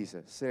of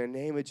Jesus, in the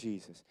name of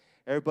Jesus.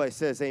 Everybody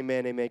says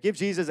amen, amen. Give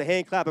Jesus a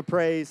hand clap of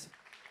praise.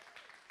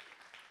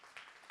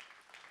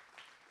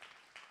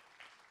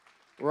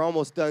 We're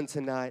almost done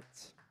tonight.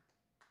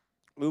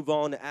 Move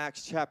on to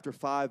Acts chapter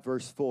 5,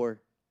 verse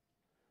 4.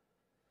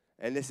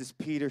 And this is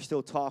Peter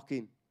still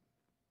talking.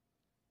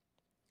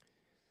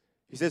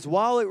 He says,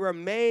 while it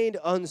remained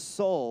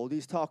unsold,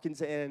 he's talking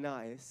to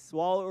Ananias,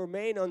 while it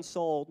remained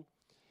unsold,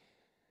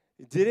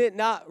 did it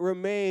not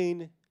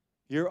remain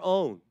your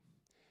own?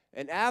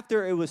 And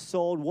after it was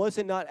sold, was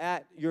it not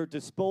at your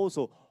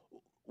disposal?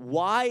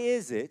 Why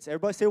is it,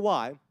 everybody say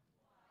why.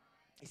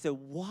 He said,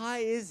 why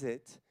is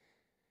it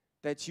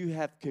that you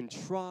have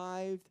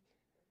contrived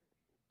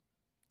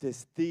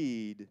this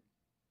deed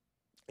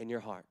in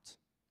your heart?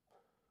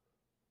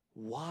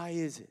 Why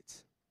is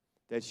it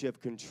that you have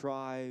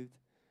contrived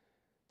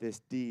this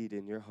deed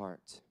in your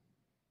heart?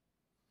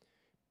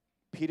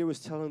 Peter was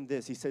telling him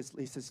this. He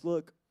says,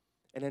 look,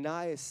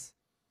 Ananias,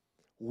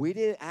 we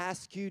didn't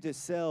ask you to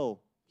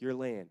sell your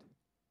land.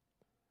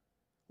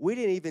 We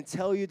didn't even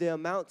tell you the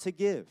amount to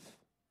give.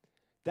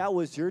 That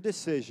was your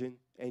decision,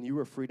 and you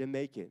were free to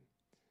make it.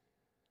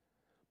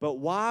 But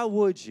why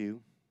would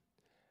you,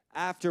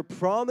 after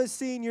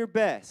promising your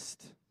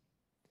best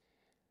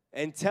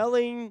and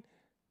telling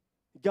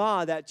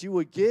God that you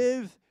would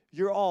give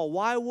your all,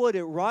 why would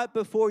it right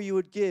before you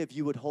would give,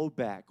 you would hold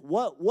back?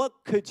 What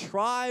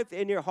contrived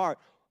in your heart?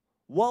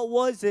 What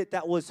was it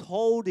that was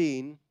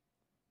holding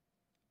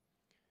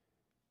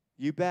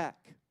you back?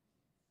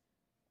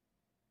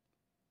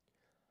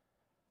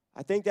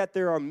 I think that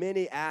there are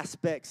many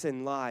aspects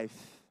in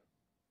life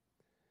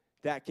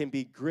that can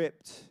be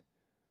gripped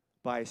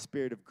by a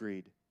spirit of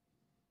greed.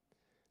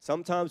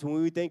 Sometimes when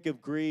we think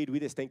of greed, we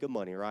just think of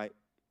money, right?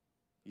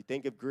 You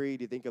think of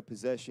greed, you think of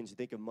possessions, you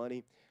think of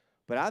money.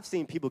 But I've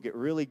seen people get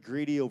really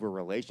greedy over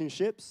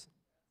relationships.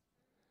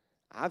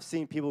 I've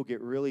seen people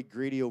get really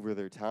greedy over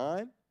their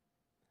time.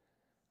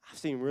 I've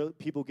seen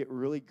people get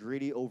really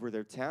greedy over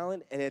their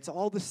talent, and it's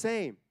all the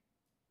same.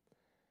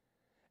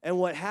 And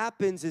what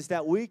happens is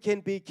that we can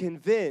be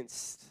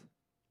convinced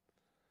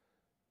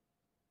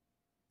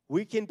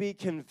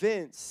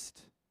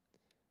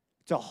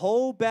to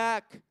hold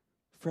back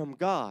from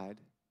God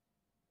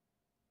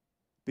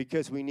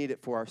because we need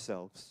it for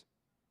ourselves.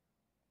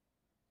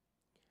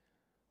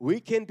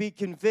 We can be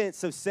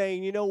convinced of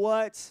saying, you know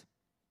what?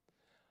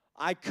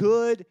 I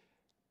could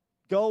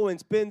go and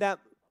spend that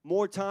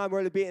more time,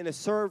 whether it be in a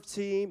serve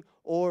team,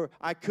 or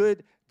I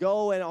could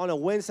go and on a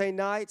Wednesday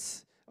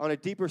nights, on a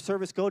deeper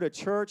service, go to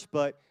church,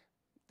 but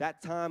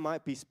that time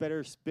might be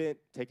better spent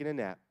taking a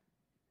nap.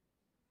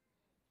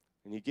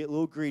 And you get a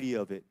little greedy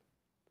of it.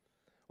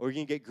 Or you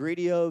can get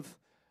greedy of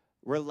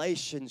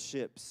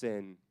relationships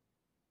and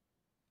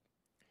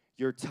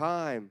your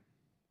time.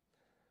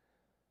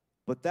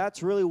 But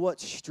that's really what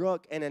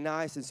struck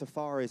Ananias and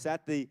Sapphira, is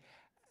at the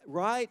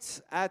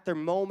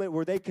moment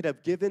where they could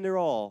have given their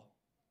all,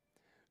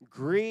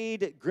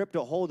 greed gripped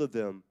a hold of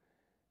them,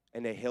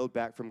 and they held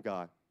back from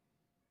God.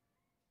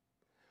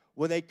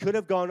 When they could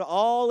have gone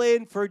all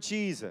in for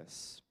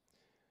Jesus,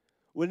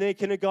 when they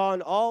could have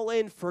gone all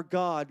in for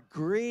God,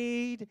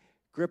 greed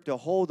gripped a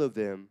hold of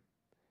them,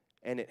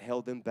 and it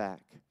held them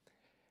back.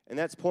 And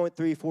that's point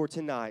 3 for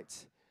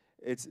tonight.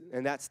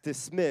 And that's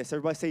dismiss.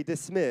 Everybody say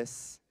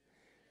dismiss.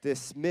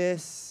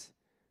 Dismiss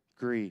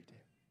greed.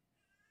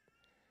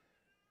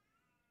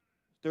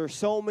 There are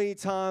so many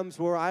times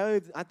where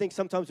I think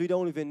sometimes we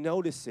don't even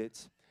notice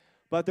it.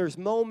 But there's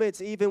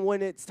moments, even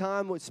when it's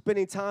time with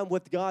spending time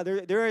with God,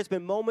 there has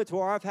been moments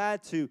where I've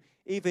had to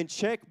even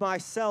check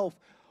myself,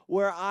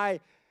 where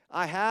I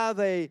have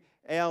an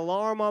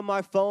alarm on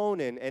my phone,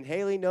 and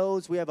Haley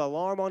knows we have an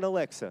alarm on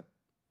Alexa.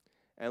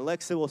 And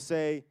Alexa will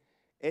say,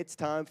 it's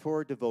time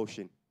for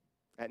devotion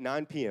at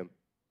 9 p.m.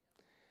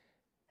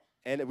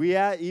 And we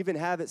even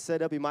have it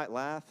set up, you might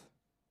laugh,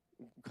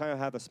 we kind of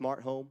have a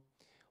smart home.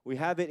 We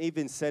have it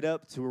even set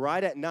up to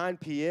right at 9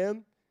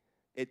 p.m.,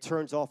 it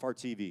turns off our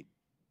TV.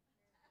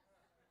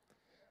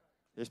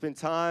 There's been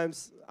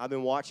times I've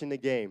been watching the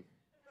game,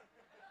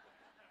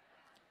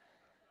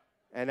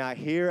 and I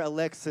hear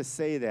Alexa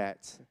say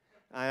that,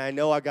 and I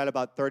know I got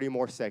about 30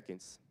 more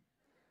seconds.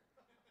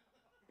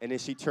 And then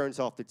she turns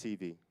off the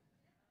TV.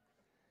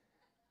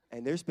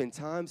 And there's been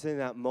times in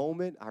that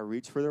moment I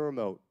reach for the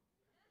remote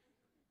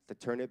to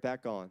turn it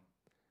back on,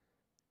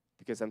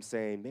 because I'm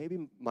saying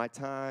maybe my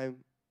time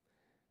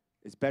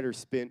is better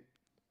spent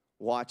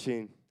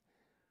watching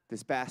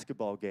this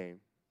basketball game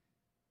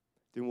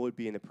than would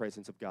be in the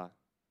presence of God.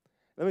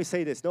 Let me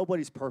say this,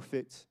 nobody's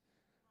perfect.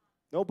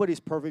 Nobody's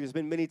perfect. There's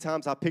been many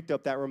times I picked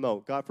up that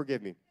remote. God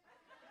forgive me.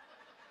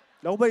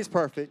 Nobody's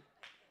perfect.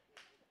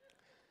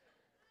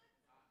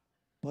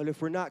 But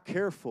if we're not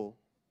careful,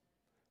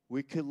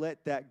 we could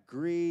let that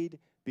greed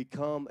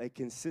become a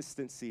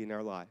consistency in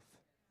our life.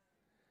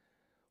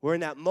 We're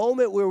in that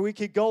moment where we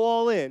could go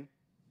all in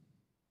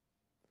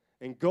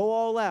and go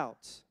all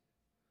out.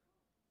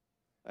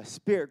 A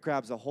spirit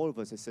grabs a hold of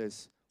us and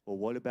says, well,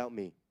 what about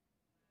me?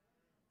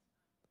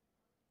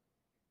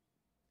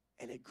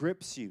 And it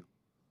grips you.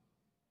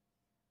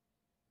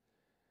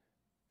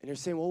 And you're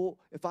saying, well,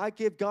 if I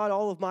give God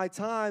all of my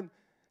time,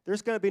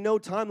 there's going to be no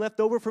time left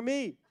over for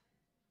me.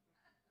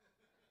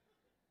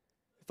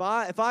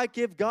 If I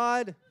give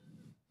God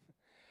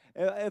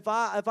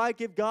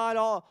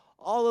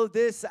all of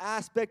this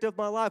aspect of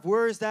my life,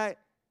 where is that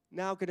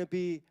now going to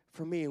be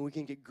for me? And we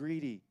can get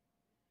greedy.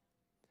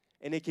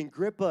 And it can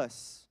grip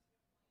us.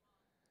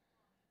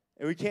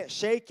 And we can't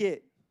shake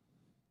it.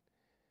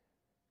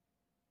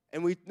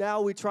 And we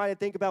try to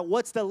think about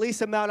what's the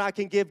least amount I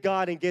can give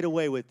God and get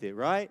away with it,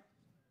 right?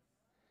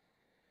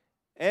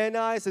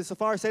 Ananias and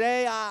Sapphira said,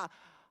 hey,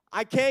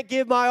 I can't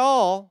give my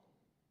all,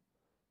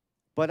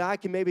 but I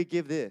can maybe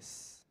give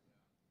this.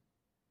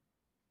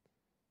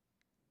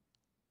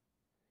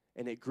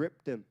 And it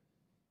gripped him,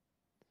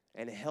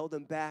 and it held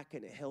him back,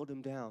 and it held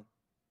him down.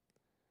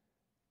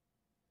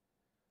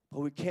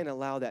 But we can't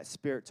allow that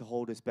spirit to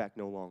hold us back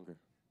no longer.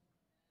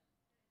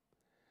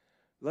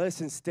 Let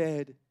us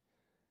instead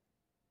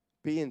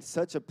be in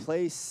such a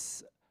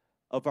place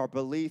of our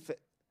belief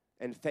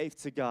and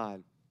faith to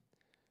God,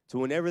 so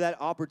whenever that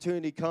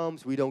opportunity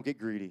comes, we don't get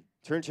greedy.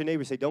 Turn to your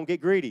neighbor and say, don't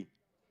get greedy.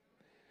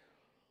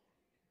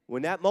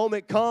 When that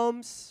moment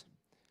comes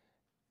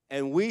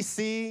and we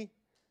see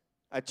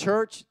a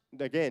church,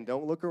 again,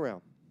 don't look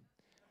around.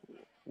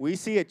 We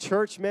see a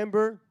church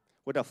member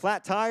with a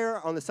flat tire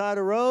on the side of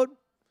the road,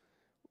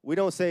 we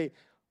don't say,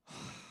 oh,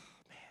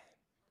 man,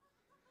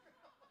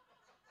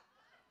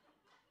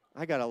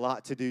 I got a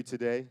lot to do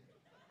today.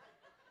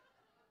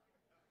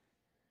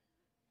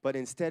 But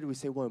instead we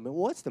say, well, man,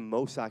 what's the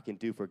most I can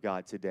do for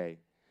God today?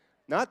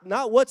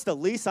 Not what's the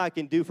least I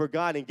can do for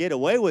God and get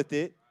away with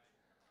it.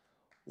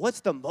 What's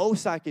the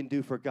most I can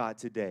do for God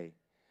today?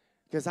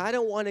 Because I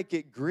don't want to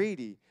get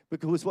greedy.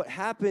 Because what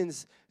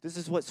happens, this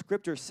is what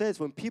Scripture says,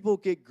 when people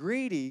get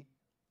greedy,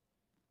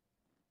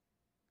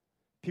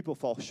 people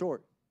fall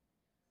short.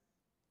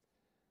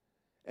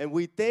 And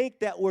we think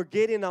that we're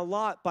getting a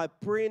lot by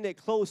bringing it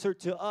closer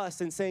to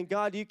us and saying,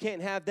 God, you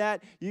can't have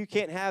that, you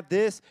can't have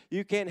this,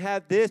 you can't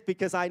have this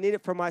because I need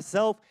it for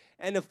myself.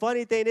 And the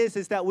funny thing is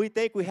that we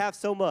think we have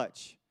so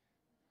much,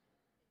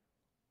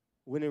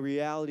 when in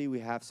reality we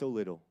have so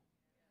little.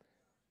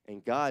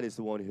 And God is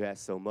the one who has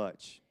so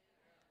much.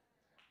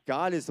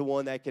 God is the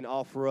one that can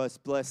offer us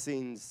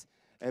blessings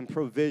and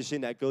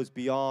provision that goes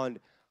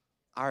beyond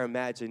our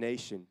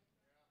imagination.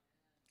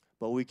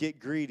 But we get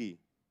greedy.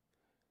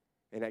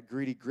 And that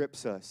greedy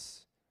grips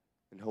us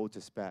and holds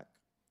us back.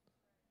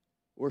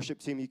 Worship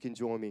team, you can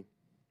join me.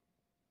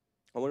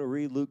 I want to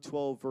read Luke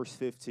 12, verse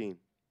 15.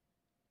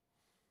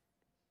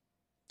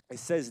 It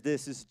says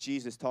this is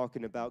Jesus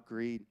talking about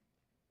greed.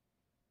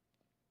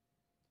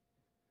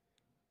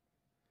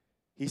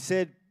 He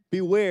said,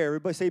 beware.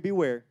 Everybody say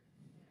beware.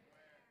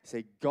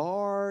 Say,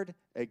 guard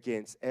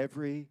against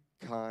every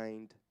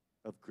kind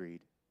of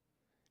greed.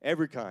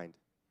 Every kind.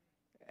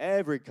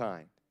 Every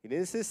kind. He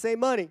didn't say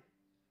money.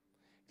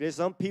 There's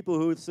some people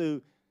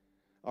who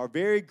are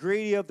very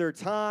greedy of their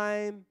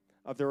time,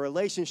 of their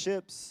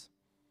relationships,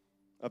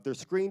 of their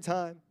screen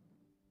time.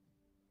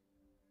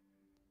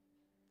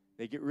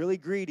 They get really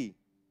greedy.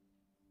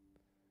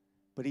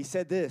 But he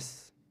said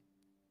this,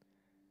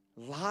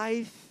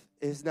 life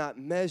is not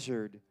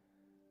measured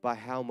by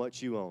how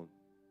much you own.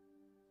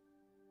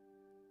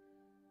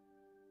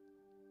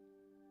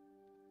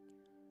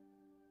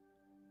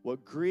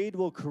 What greed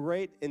will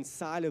create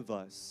inside of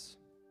us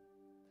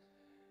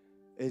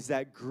is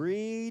that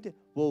greed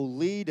will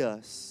lead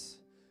us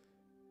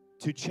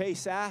to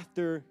chase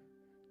after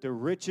the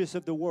riches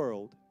of the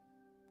world,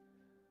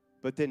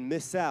 but then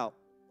miss out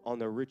on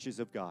the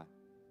riches of God.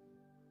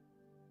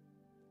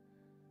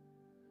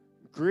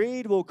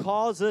 Greed will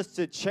cause us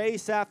to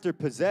chase after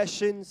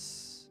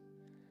possessions,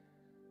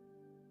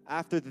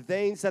 after the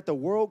things that the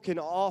world can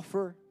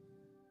offer,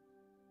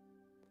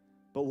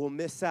 but we'll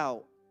miss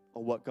out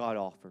on what God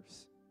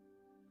offers.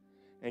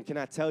 And can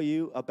I tell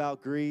you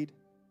about greed?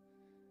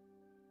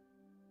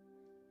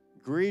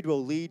 Greed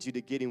will lead you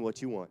to getting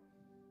what you want.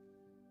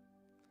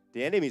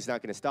 The enemy's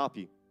not going to stop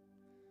you.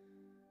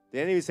 The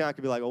enemy's not going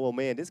to be like, oh, well,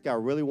 man, this guy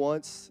really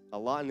wants a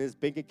lot in his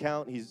bank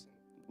account.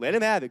 Let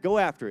him have it. Go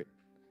after it.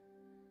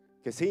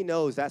 Because he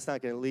knows that's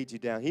not going to lead you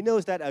down. He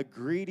knows that a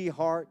greedy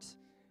heart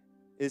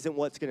isn't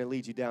what's going to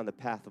lead you down the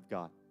path of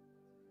God.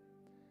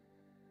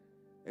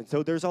 And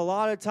so there's a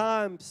lot of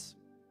times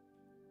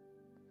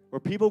where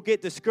people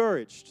get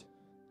discouraged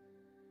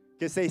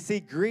because they see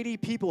greedy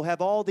people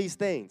have all these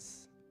things.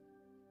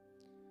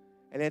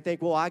 And they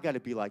think, well, I got to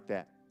be like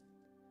that.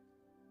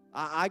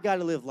 I got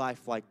to live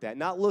life like that.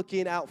 Not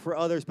looking out for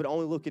others, but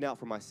only looking out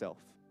for myself.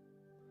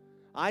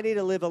 I need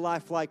to live a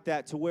life like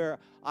that to where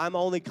I'm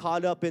only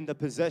caught up in the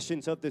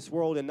possessions of this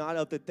world and not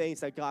of the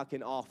things that God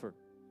can offer.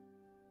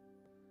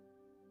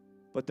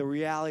 But the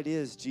reality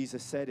is,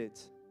 Jesus said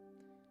it,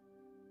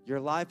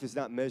 your life is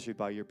not measured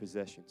by your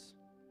possessions.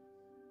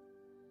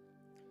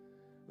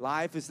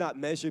 Life is not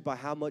measured by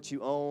how much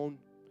you own.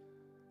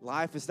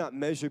 Life is not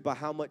measured by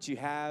how much you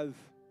have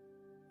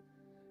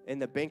in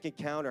the bank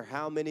account or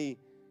how many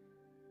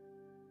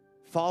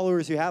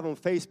followers you have on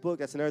Facebook.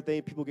 That's another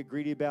thing people get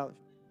greedy about.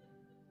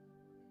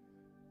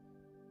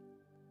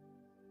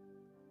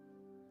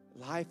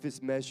 Life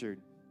is measured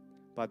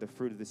by the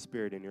fruit of the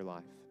Spirit in your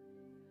life.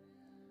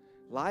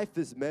 Life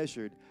is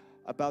measured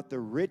about the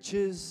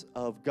riches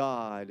of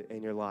God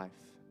in your life.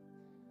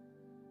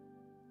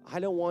 I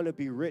don't want to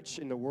be rich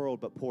in the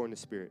world but poor in the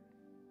Spirit.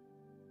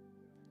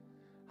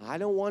 I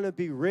don't want to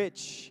be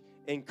rich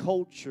in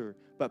culture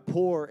but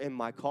poor in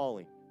my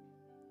calling.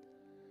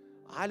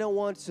 I don't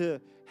want to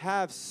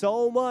have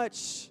so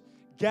much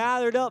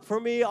gathered up for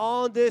me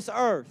on this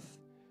earth,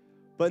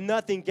 but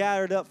nothing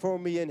gathered up for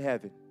me in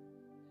heaven.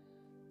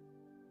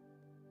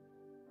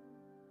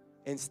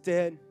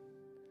 Instead,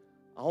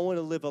 I want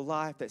to live a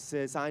life that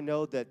says, I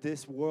know that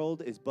this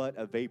world is but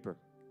a vapor.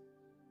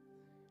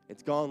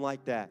 It's gone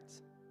like that.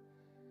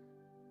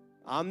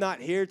 I'm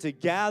not here to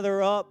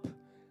gather up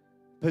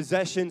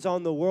possessions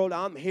on the world.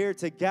 I'm here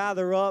to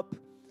gather up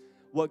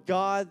what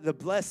God, the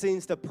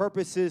blessings, the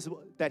purposes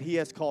that He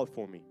has called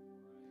for me.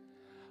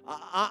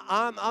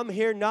 I'm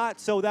here not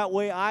so that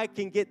way I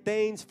can get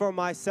things for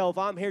myself.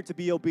 I'm here to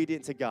be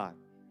obedient to God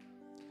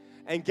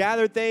and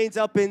gather things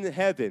up in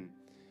heaven.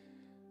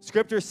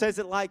 Scripture says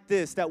it like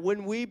this, that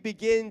when we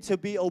begin to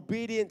be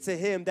obedient to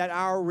Him, that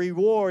our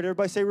reward,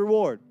 everybody say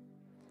reward.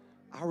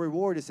 Our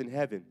reward is in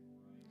heaven.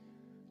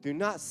 Do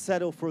not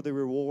settle for the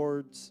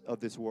rewards of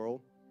this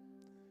world.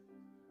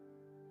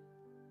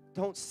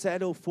 Don't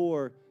settle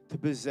for the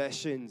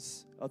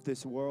possessions of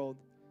this world.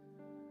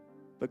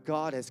 But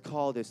God has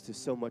called us to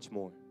so much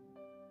more.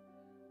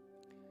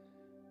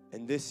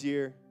 And this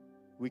year,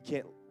 we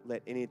can't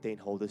let anything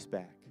hold us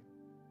back.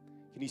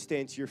 Can you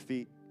stand to your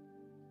feet?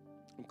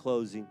 I'm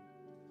closing.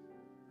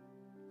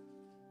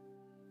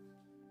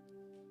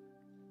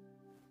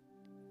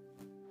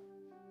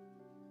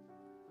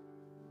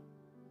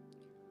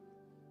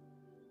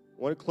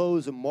 I want to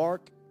close in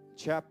Mark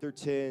chapter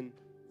 10,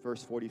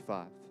 verse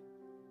 45. It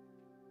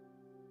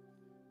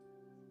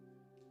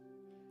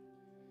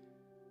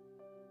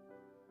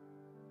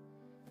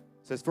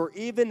says, for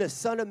even the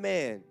Son of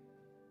Man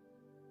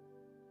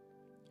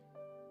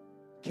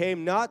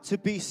came not to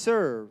be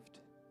served,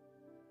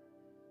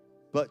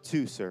 but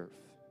to serve,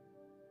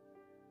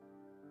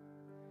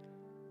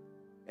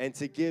 and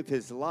to give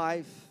His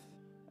life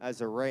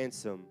as a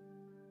ransom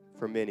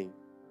for many.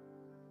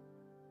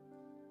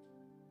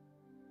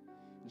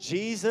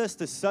 Jesus,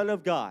 the Son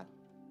of God,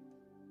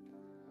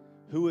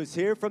 who was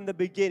here from the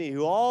beginning,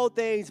 who all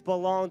things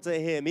belong to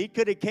Him. He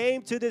could have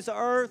came to this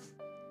earth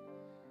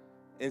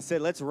and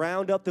said, let's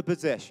round up the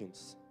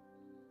possessions.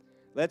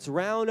 Let's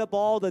round up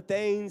all the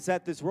things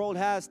that this world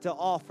has to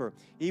offer.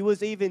 He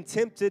was even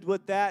tempted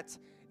with that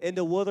in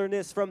the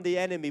wilderness from the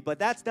enemy, but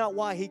that's not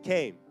why He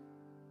came.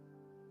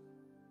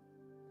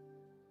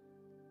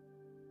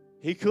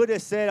 He could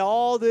have said,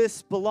 all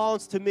this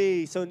belongs to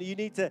me, so you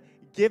need to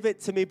give it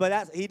to me,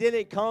 but He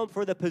didn't come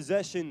for the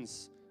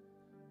possessions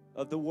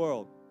of the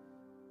world.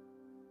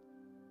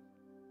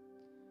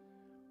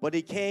 But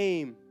He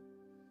came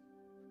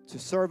to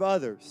serve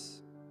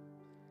others,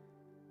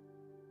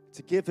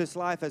 to give His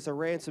life as a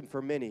ransom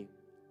for many.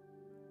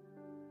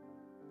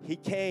 He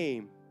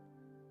came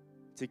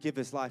to give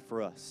His life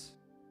for us.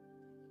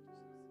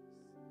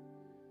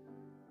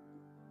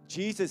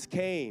 Jesus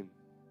came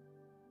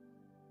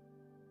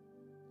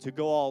to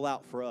go all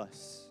out for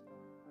us.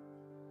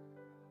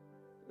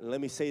 And let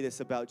me say this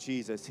about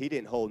Jesus. He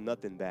didn't hold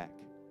nothing back.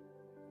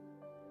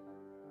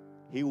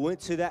 He went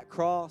to that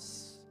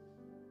cross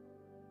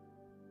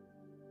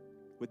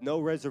with no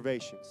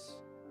reservations.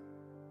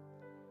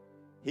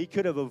 He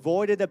could have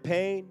avoided the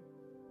pain.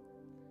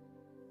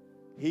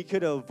 He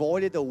could have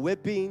avoided the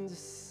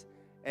whippings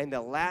and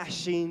the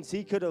lashings.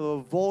 He could have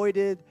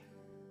avoided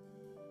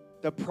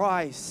the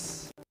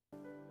price.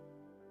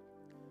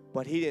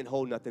 But He didn't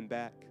hold nothing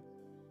back.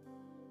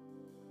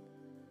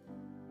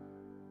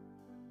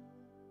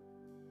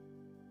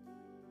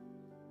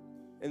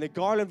 In the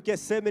Garden of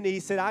Gethsemane, He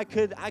said, I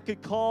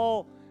could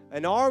call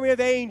an army of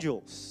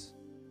angels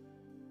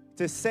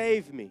to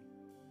save me,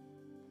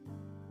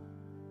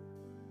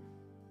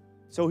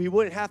 so He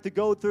wouldn't have to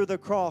go through the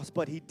cross,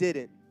 but He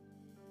didn't.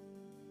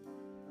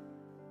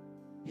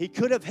 He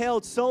could have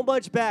held so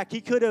much back.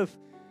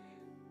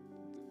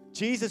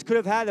 Jesus could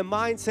have had a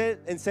mindset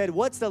and said,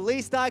 what's the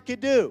least I could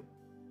do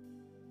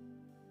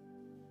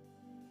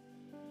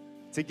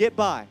to get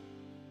by?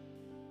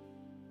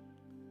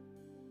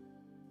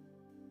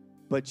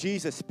 But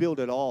Jesus spilled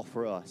it all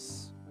for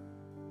us.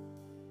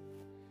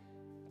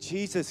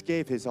 Jesus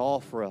gave His all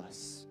for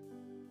us.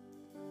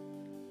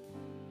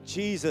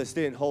 Jesus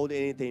didn't hold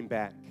anything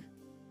back.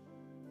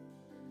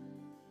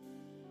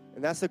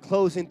 And that's the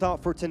closing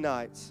thought for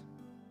tonight.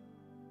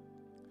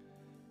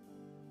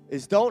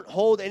 Is don't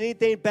hold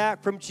anything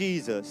back from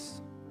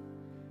Jesus,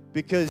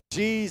 because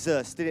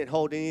Jesus didn't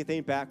hold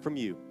anything back from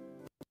you.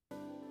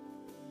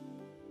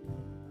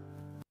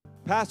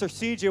 Pastor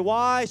CJ,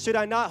 why should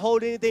I not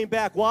hold anything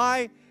back?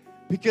 Why?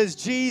 Because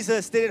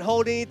Jesus didn't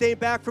hold anything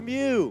back from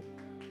you.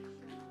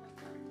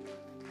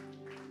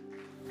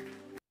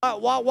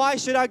 Why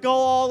should I go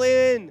all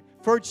in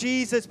for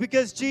Jesus?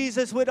 Because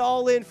Jesus went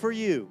all in for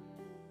you.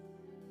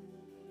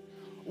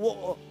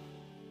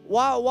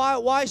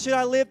 Why should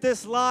I live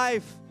this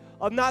life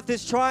of not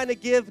just trying to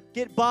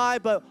get by,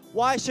 but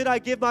why should I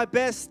give my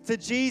best to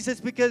Jesus?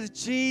 Because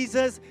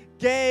Jesus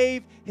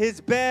gave His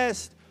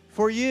best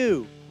for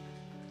you.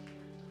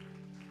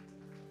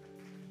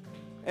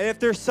 And if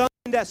there's something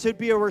that should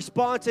be a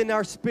response in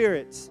our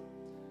spirits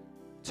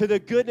to the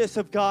goodness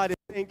of God,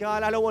 it's saying,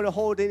 God, I don't want to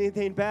hold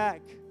anything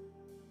back.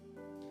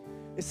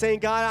 It's saying,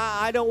 God,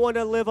 I don't want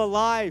to live a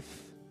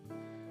life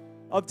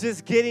of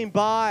just getting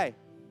by.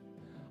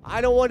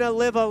 I don't want to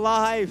live a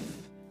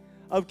life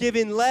of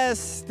giving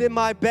less than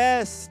my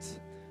best.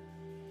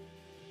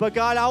 But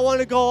God, I want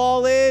to go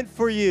all in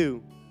for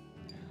you.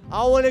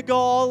 I want to go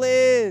all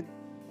in.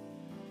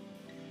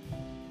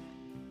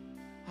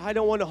 I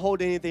don't want to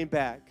hold anything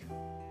back.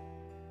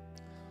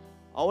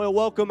 I want to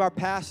welcome our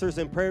pastors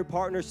and prayer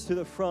partners to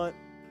the front.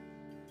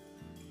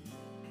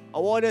 I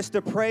want us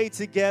to pray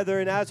together,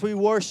 and as we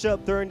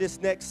worship during this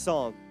next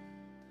song,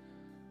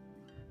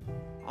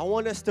 I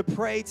want us to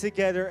pray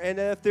together, and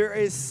if there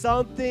is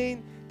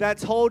something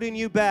that's holding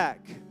you back,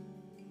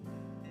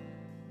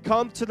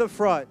 come to the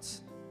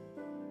front,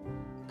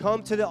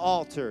 come to the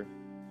altar,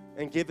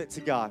 and give it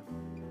to God.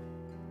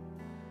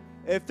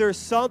 If there's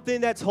something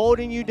that's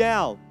holding you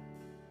down,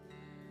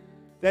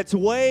 that's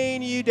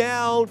weighing you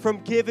down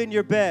from giving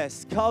your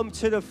best, come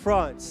to the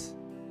front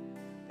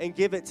and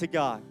give it to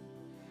God.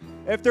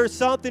 If there's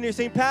something you're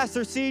saying,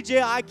 Pastor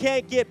CJ, I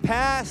can't get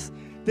past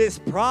this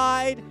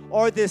pride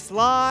or this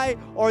lie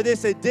or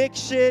this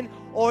addiction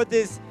or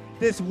this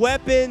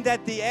weapon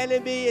that the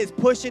enemy is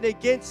pushing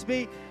against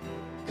me,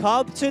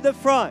 come to the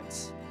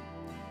front.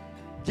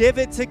 Give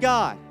it to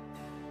God.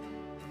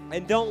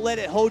 And don't let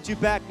it hold you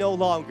back no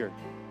longer.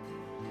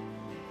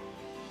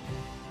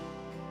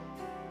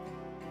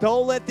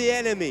 Don't let the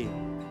enemy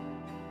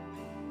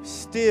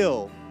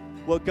steal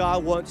what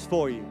God wants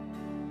for you.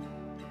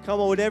 Come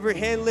on, with every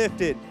hand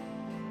lifted,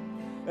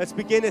 let's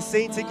begin to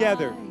sing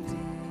together.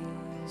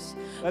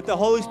 Let the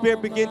Holy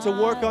Spirit begin to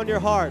work on your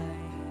heart.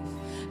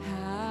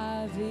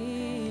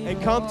 And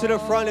come to the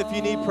front if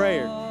you need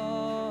prayer.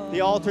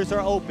 The altars are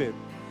open.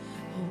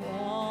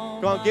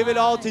 Come on, give it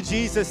all to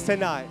Jesus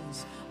tonight.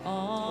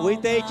 We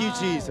thank you,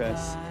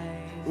 Jesus.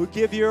 We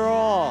give you our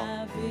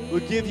all. We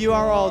give you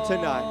our all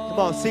tonight. Come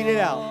on, sing it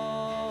out.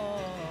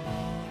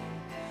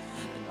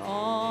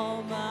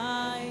 All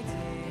my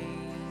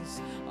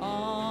days,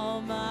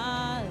 all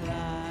my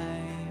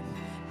life,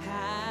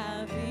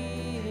 have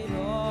it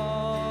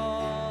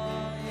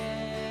all,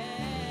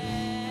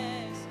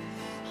 yes.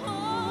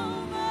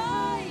 All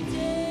my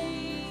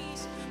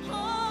days,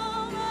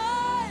 all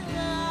my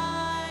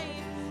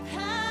life,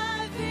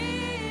 have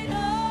it all.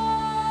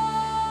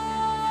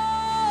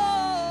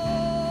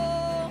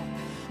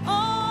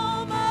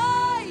 All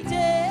my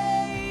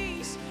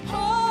days,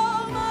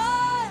 all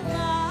my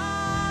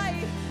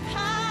life,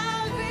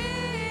 have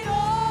it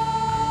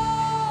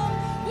all.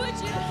 Would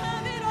you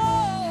have it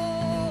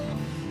all?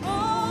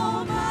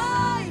 All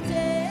my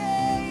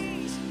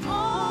days,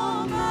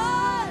 all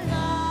my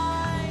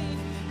life,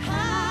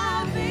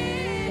 have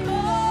it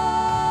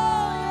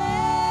all,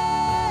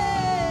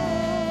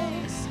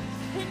 yes.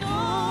 And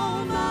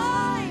all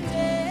my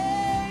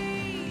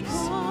days,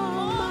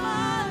 all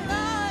my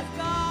life,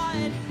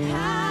 God,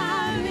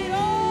 have it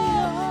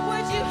all.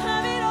 Would you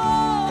have it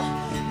all?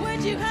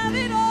 Would you have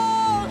it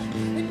all?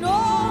 And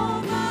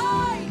all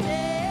my days,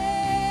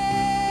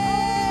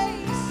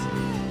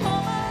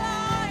 all my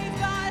life,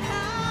 God,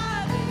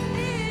 have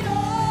it all.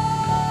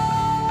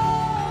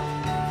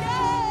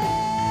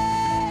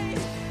 Yes.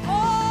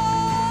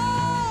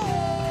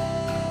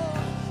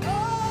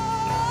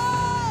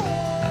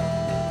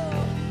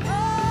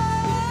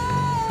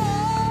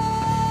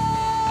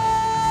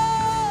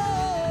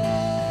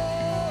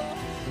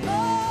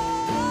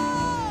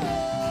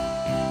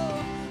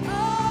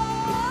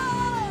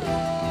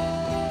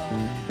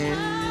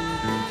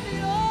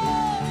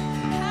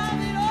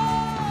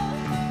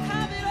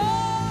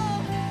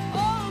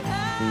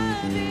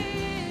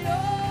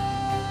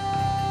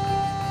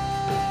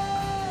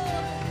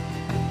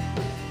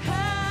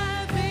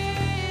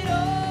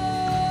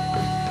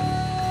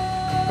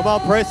 Come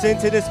on, press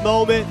into this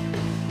moment.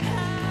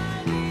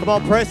 Come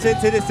on, press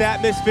into this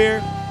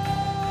atmosphere.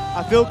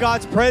 I feel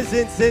God's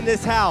presence in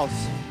this house.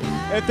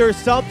 If there's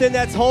something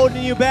that's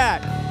holding you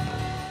back,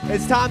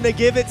 it's time to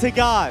give it to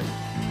God.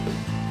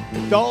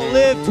 Don't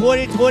live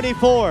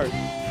 2024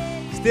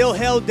 still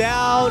held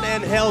down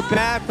and held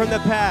back from the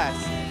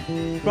past.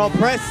 Come on,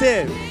 press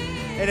in.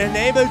 In the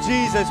name of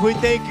Jesus, we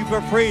thank you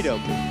for freedom.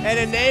 In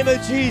the name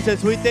of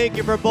Jesus, we thank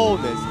you for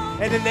boldness.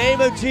 In the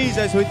name of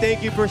Jesus, we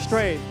thank you for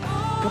strength.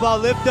 Come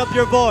on, lift up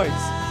your voice.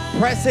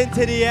 Press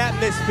into the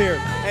atmosphere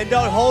and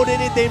don't hold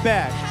anything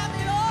back.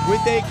 We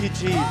thank you,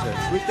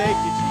 Jesus. We thank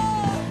you,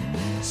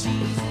 Jesus.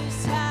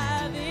 Jesus,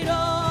 have it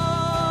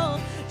all.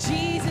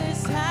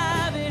 Jesus,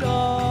 have it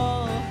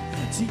all.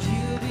 To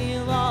you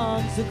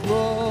belongs the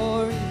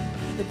glory,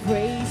 the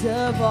praise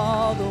of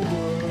all the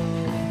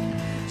world.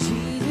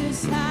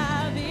 Jesus,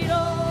 have it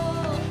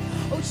all.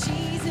 Oh,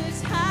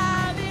 Jesus,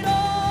 have it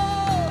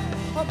all.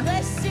 All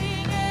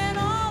blessing and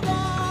all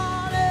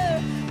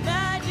honor,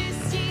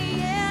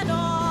 majesty and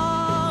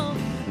all.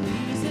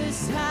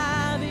 Jesus,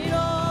 have it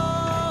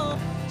all.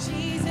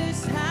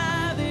 Jesus,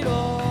 have it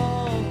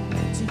all.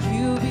 To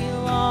you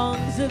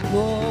belongs the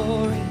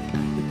glory,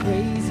 the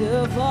praise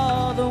of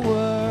all the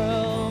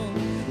world.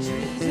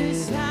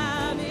 Jesus,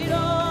 have it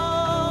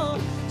all.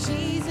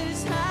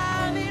 Jesus,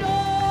 have it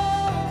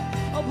all.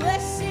 All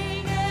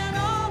blessing and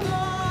all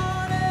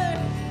honor,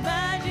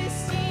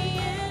 majesty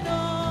and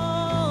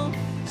all.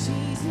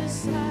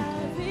 Jesus,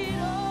 have it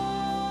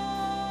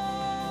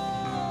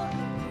all.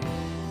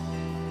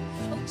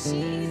 Oh,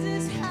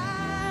 Jesus,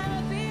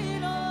 have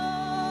it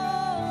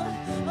all.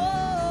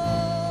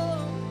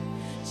 Oh,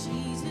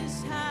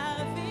 Jesus,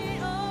 have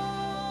it all.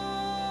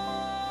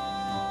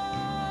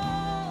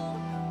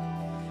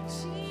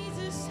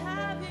 Jesus,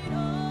 have it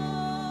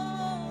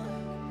all.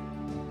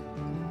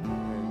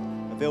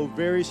 feel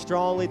very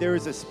strongly there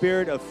is a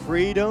spirit of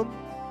freedom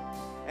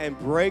and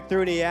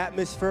breakthrough in the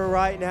atmosphere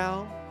right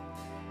now.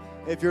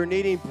 If you're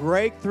needing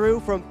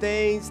breakthrough from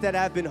things that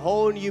have been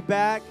holding you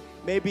back,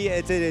 maybe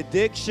it's an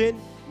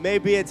addiction,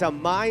 maybe it's a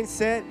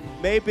mindset,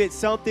 maybe it's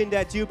something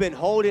that you've been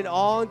holding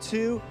on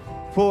to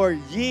for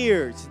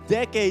years,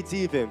 decades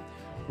even.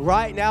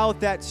 Right now, if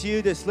that's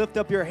you, just lift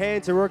up your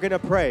hands and we're going to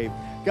pray.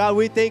 God,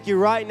 we thank you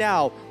right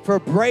now for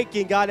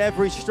breaking, God,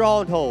 every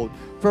stronghold,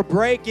 for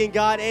breaking,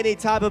 God, any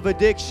type of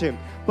addiction.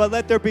 But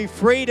let there be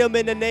freedom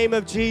in the name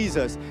of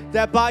Jesus,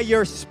 that by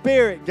your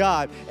Spirit,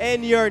 God,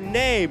 in your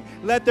name,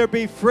 let there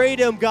be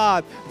freedom,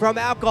 God, from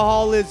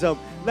alcoholism.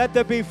 Let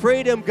there be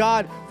freedom,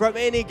 God, from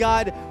any,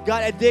 God,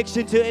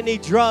 addiction to any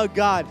drug,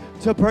 God,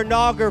 to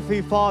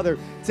pornography, Father,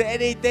 to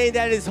anything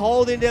that is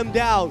holding them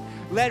down.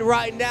 Let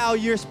right now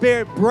your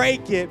Spirit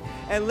break it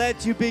and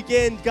let you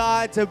begin,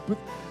 God, to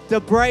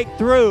break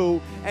through.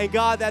 And,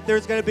 God, that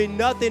there's going to be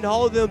nothing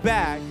holding them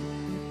back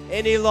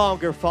any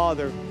longer,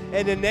 Father.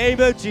 In the name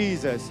of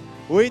Jesus,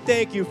 we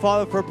thank you,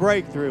 Father, for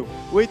breakthrough.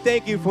 We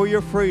thank you for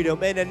your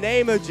freedom. In the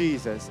name of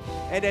Jesus.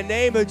 In the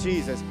name of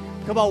Jesus.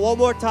 Come on, one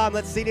more time.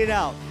 Let's sing it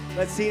out.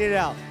 Let's sing it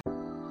out.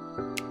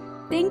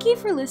 Thank you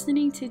for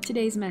listening to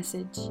today's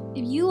message.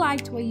 If you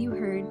liked what you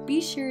heard, be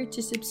sure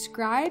to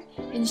subscribe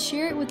and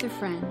share it with a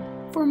friend.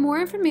 For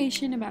more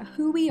information about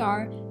who we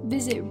are,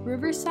 visit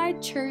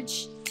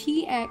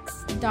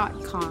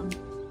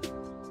riversidechurchtx.com.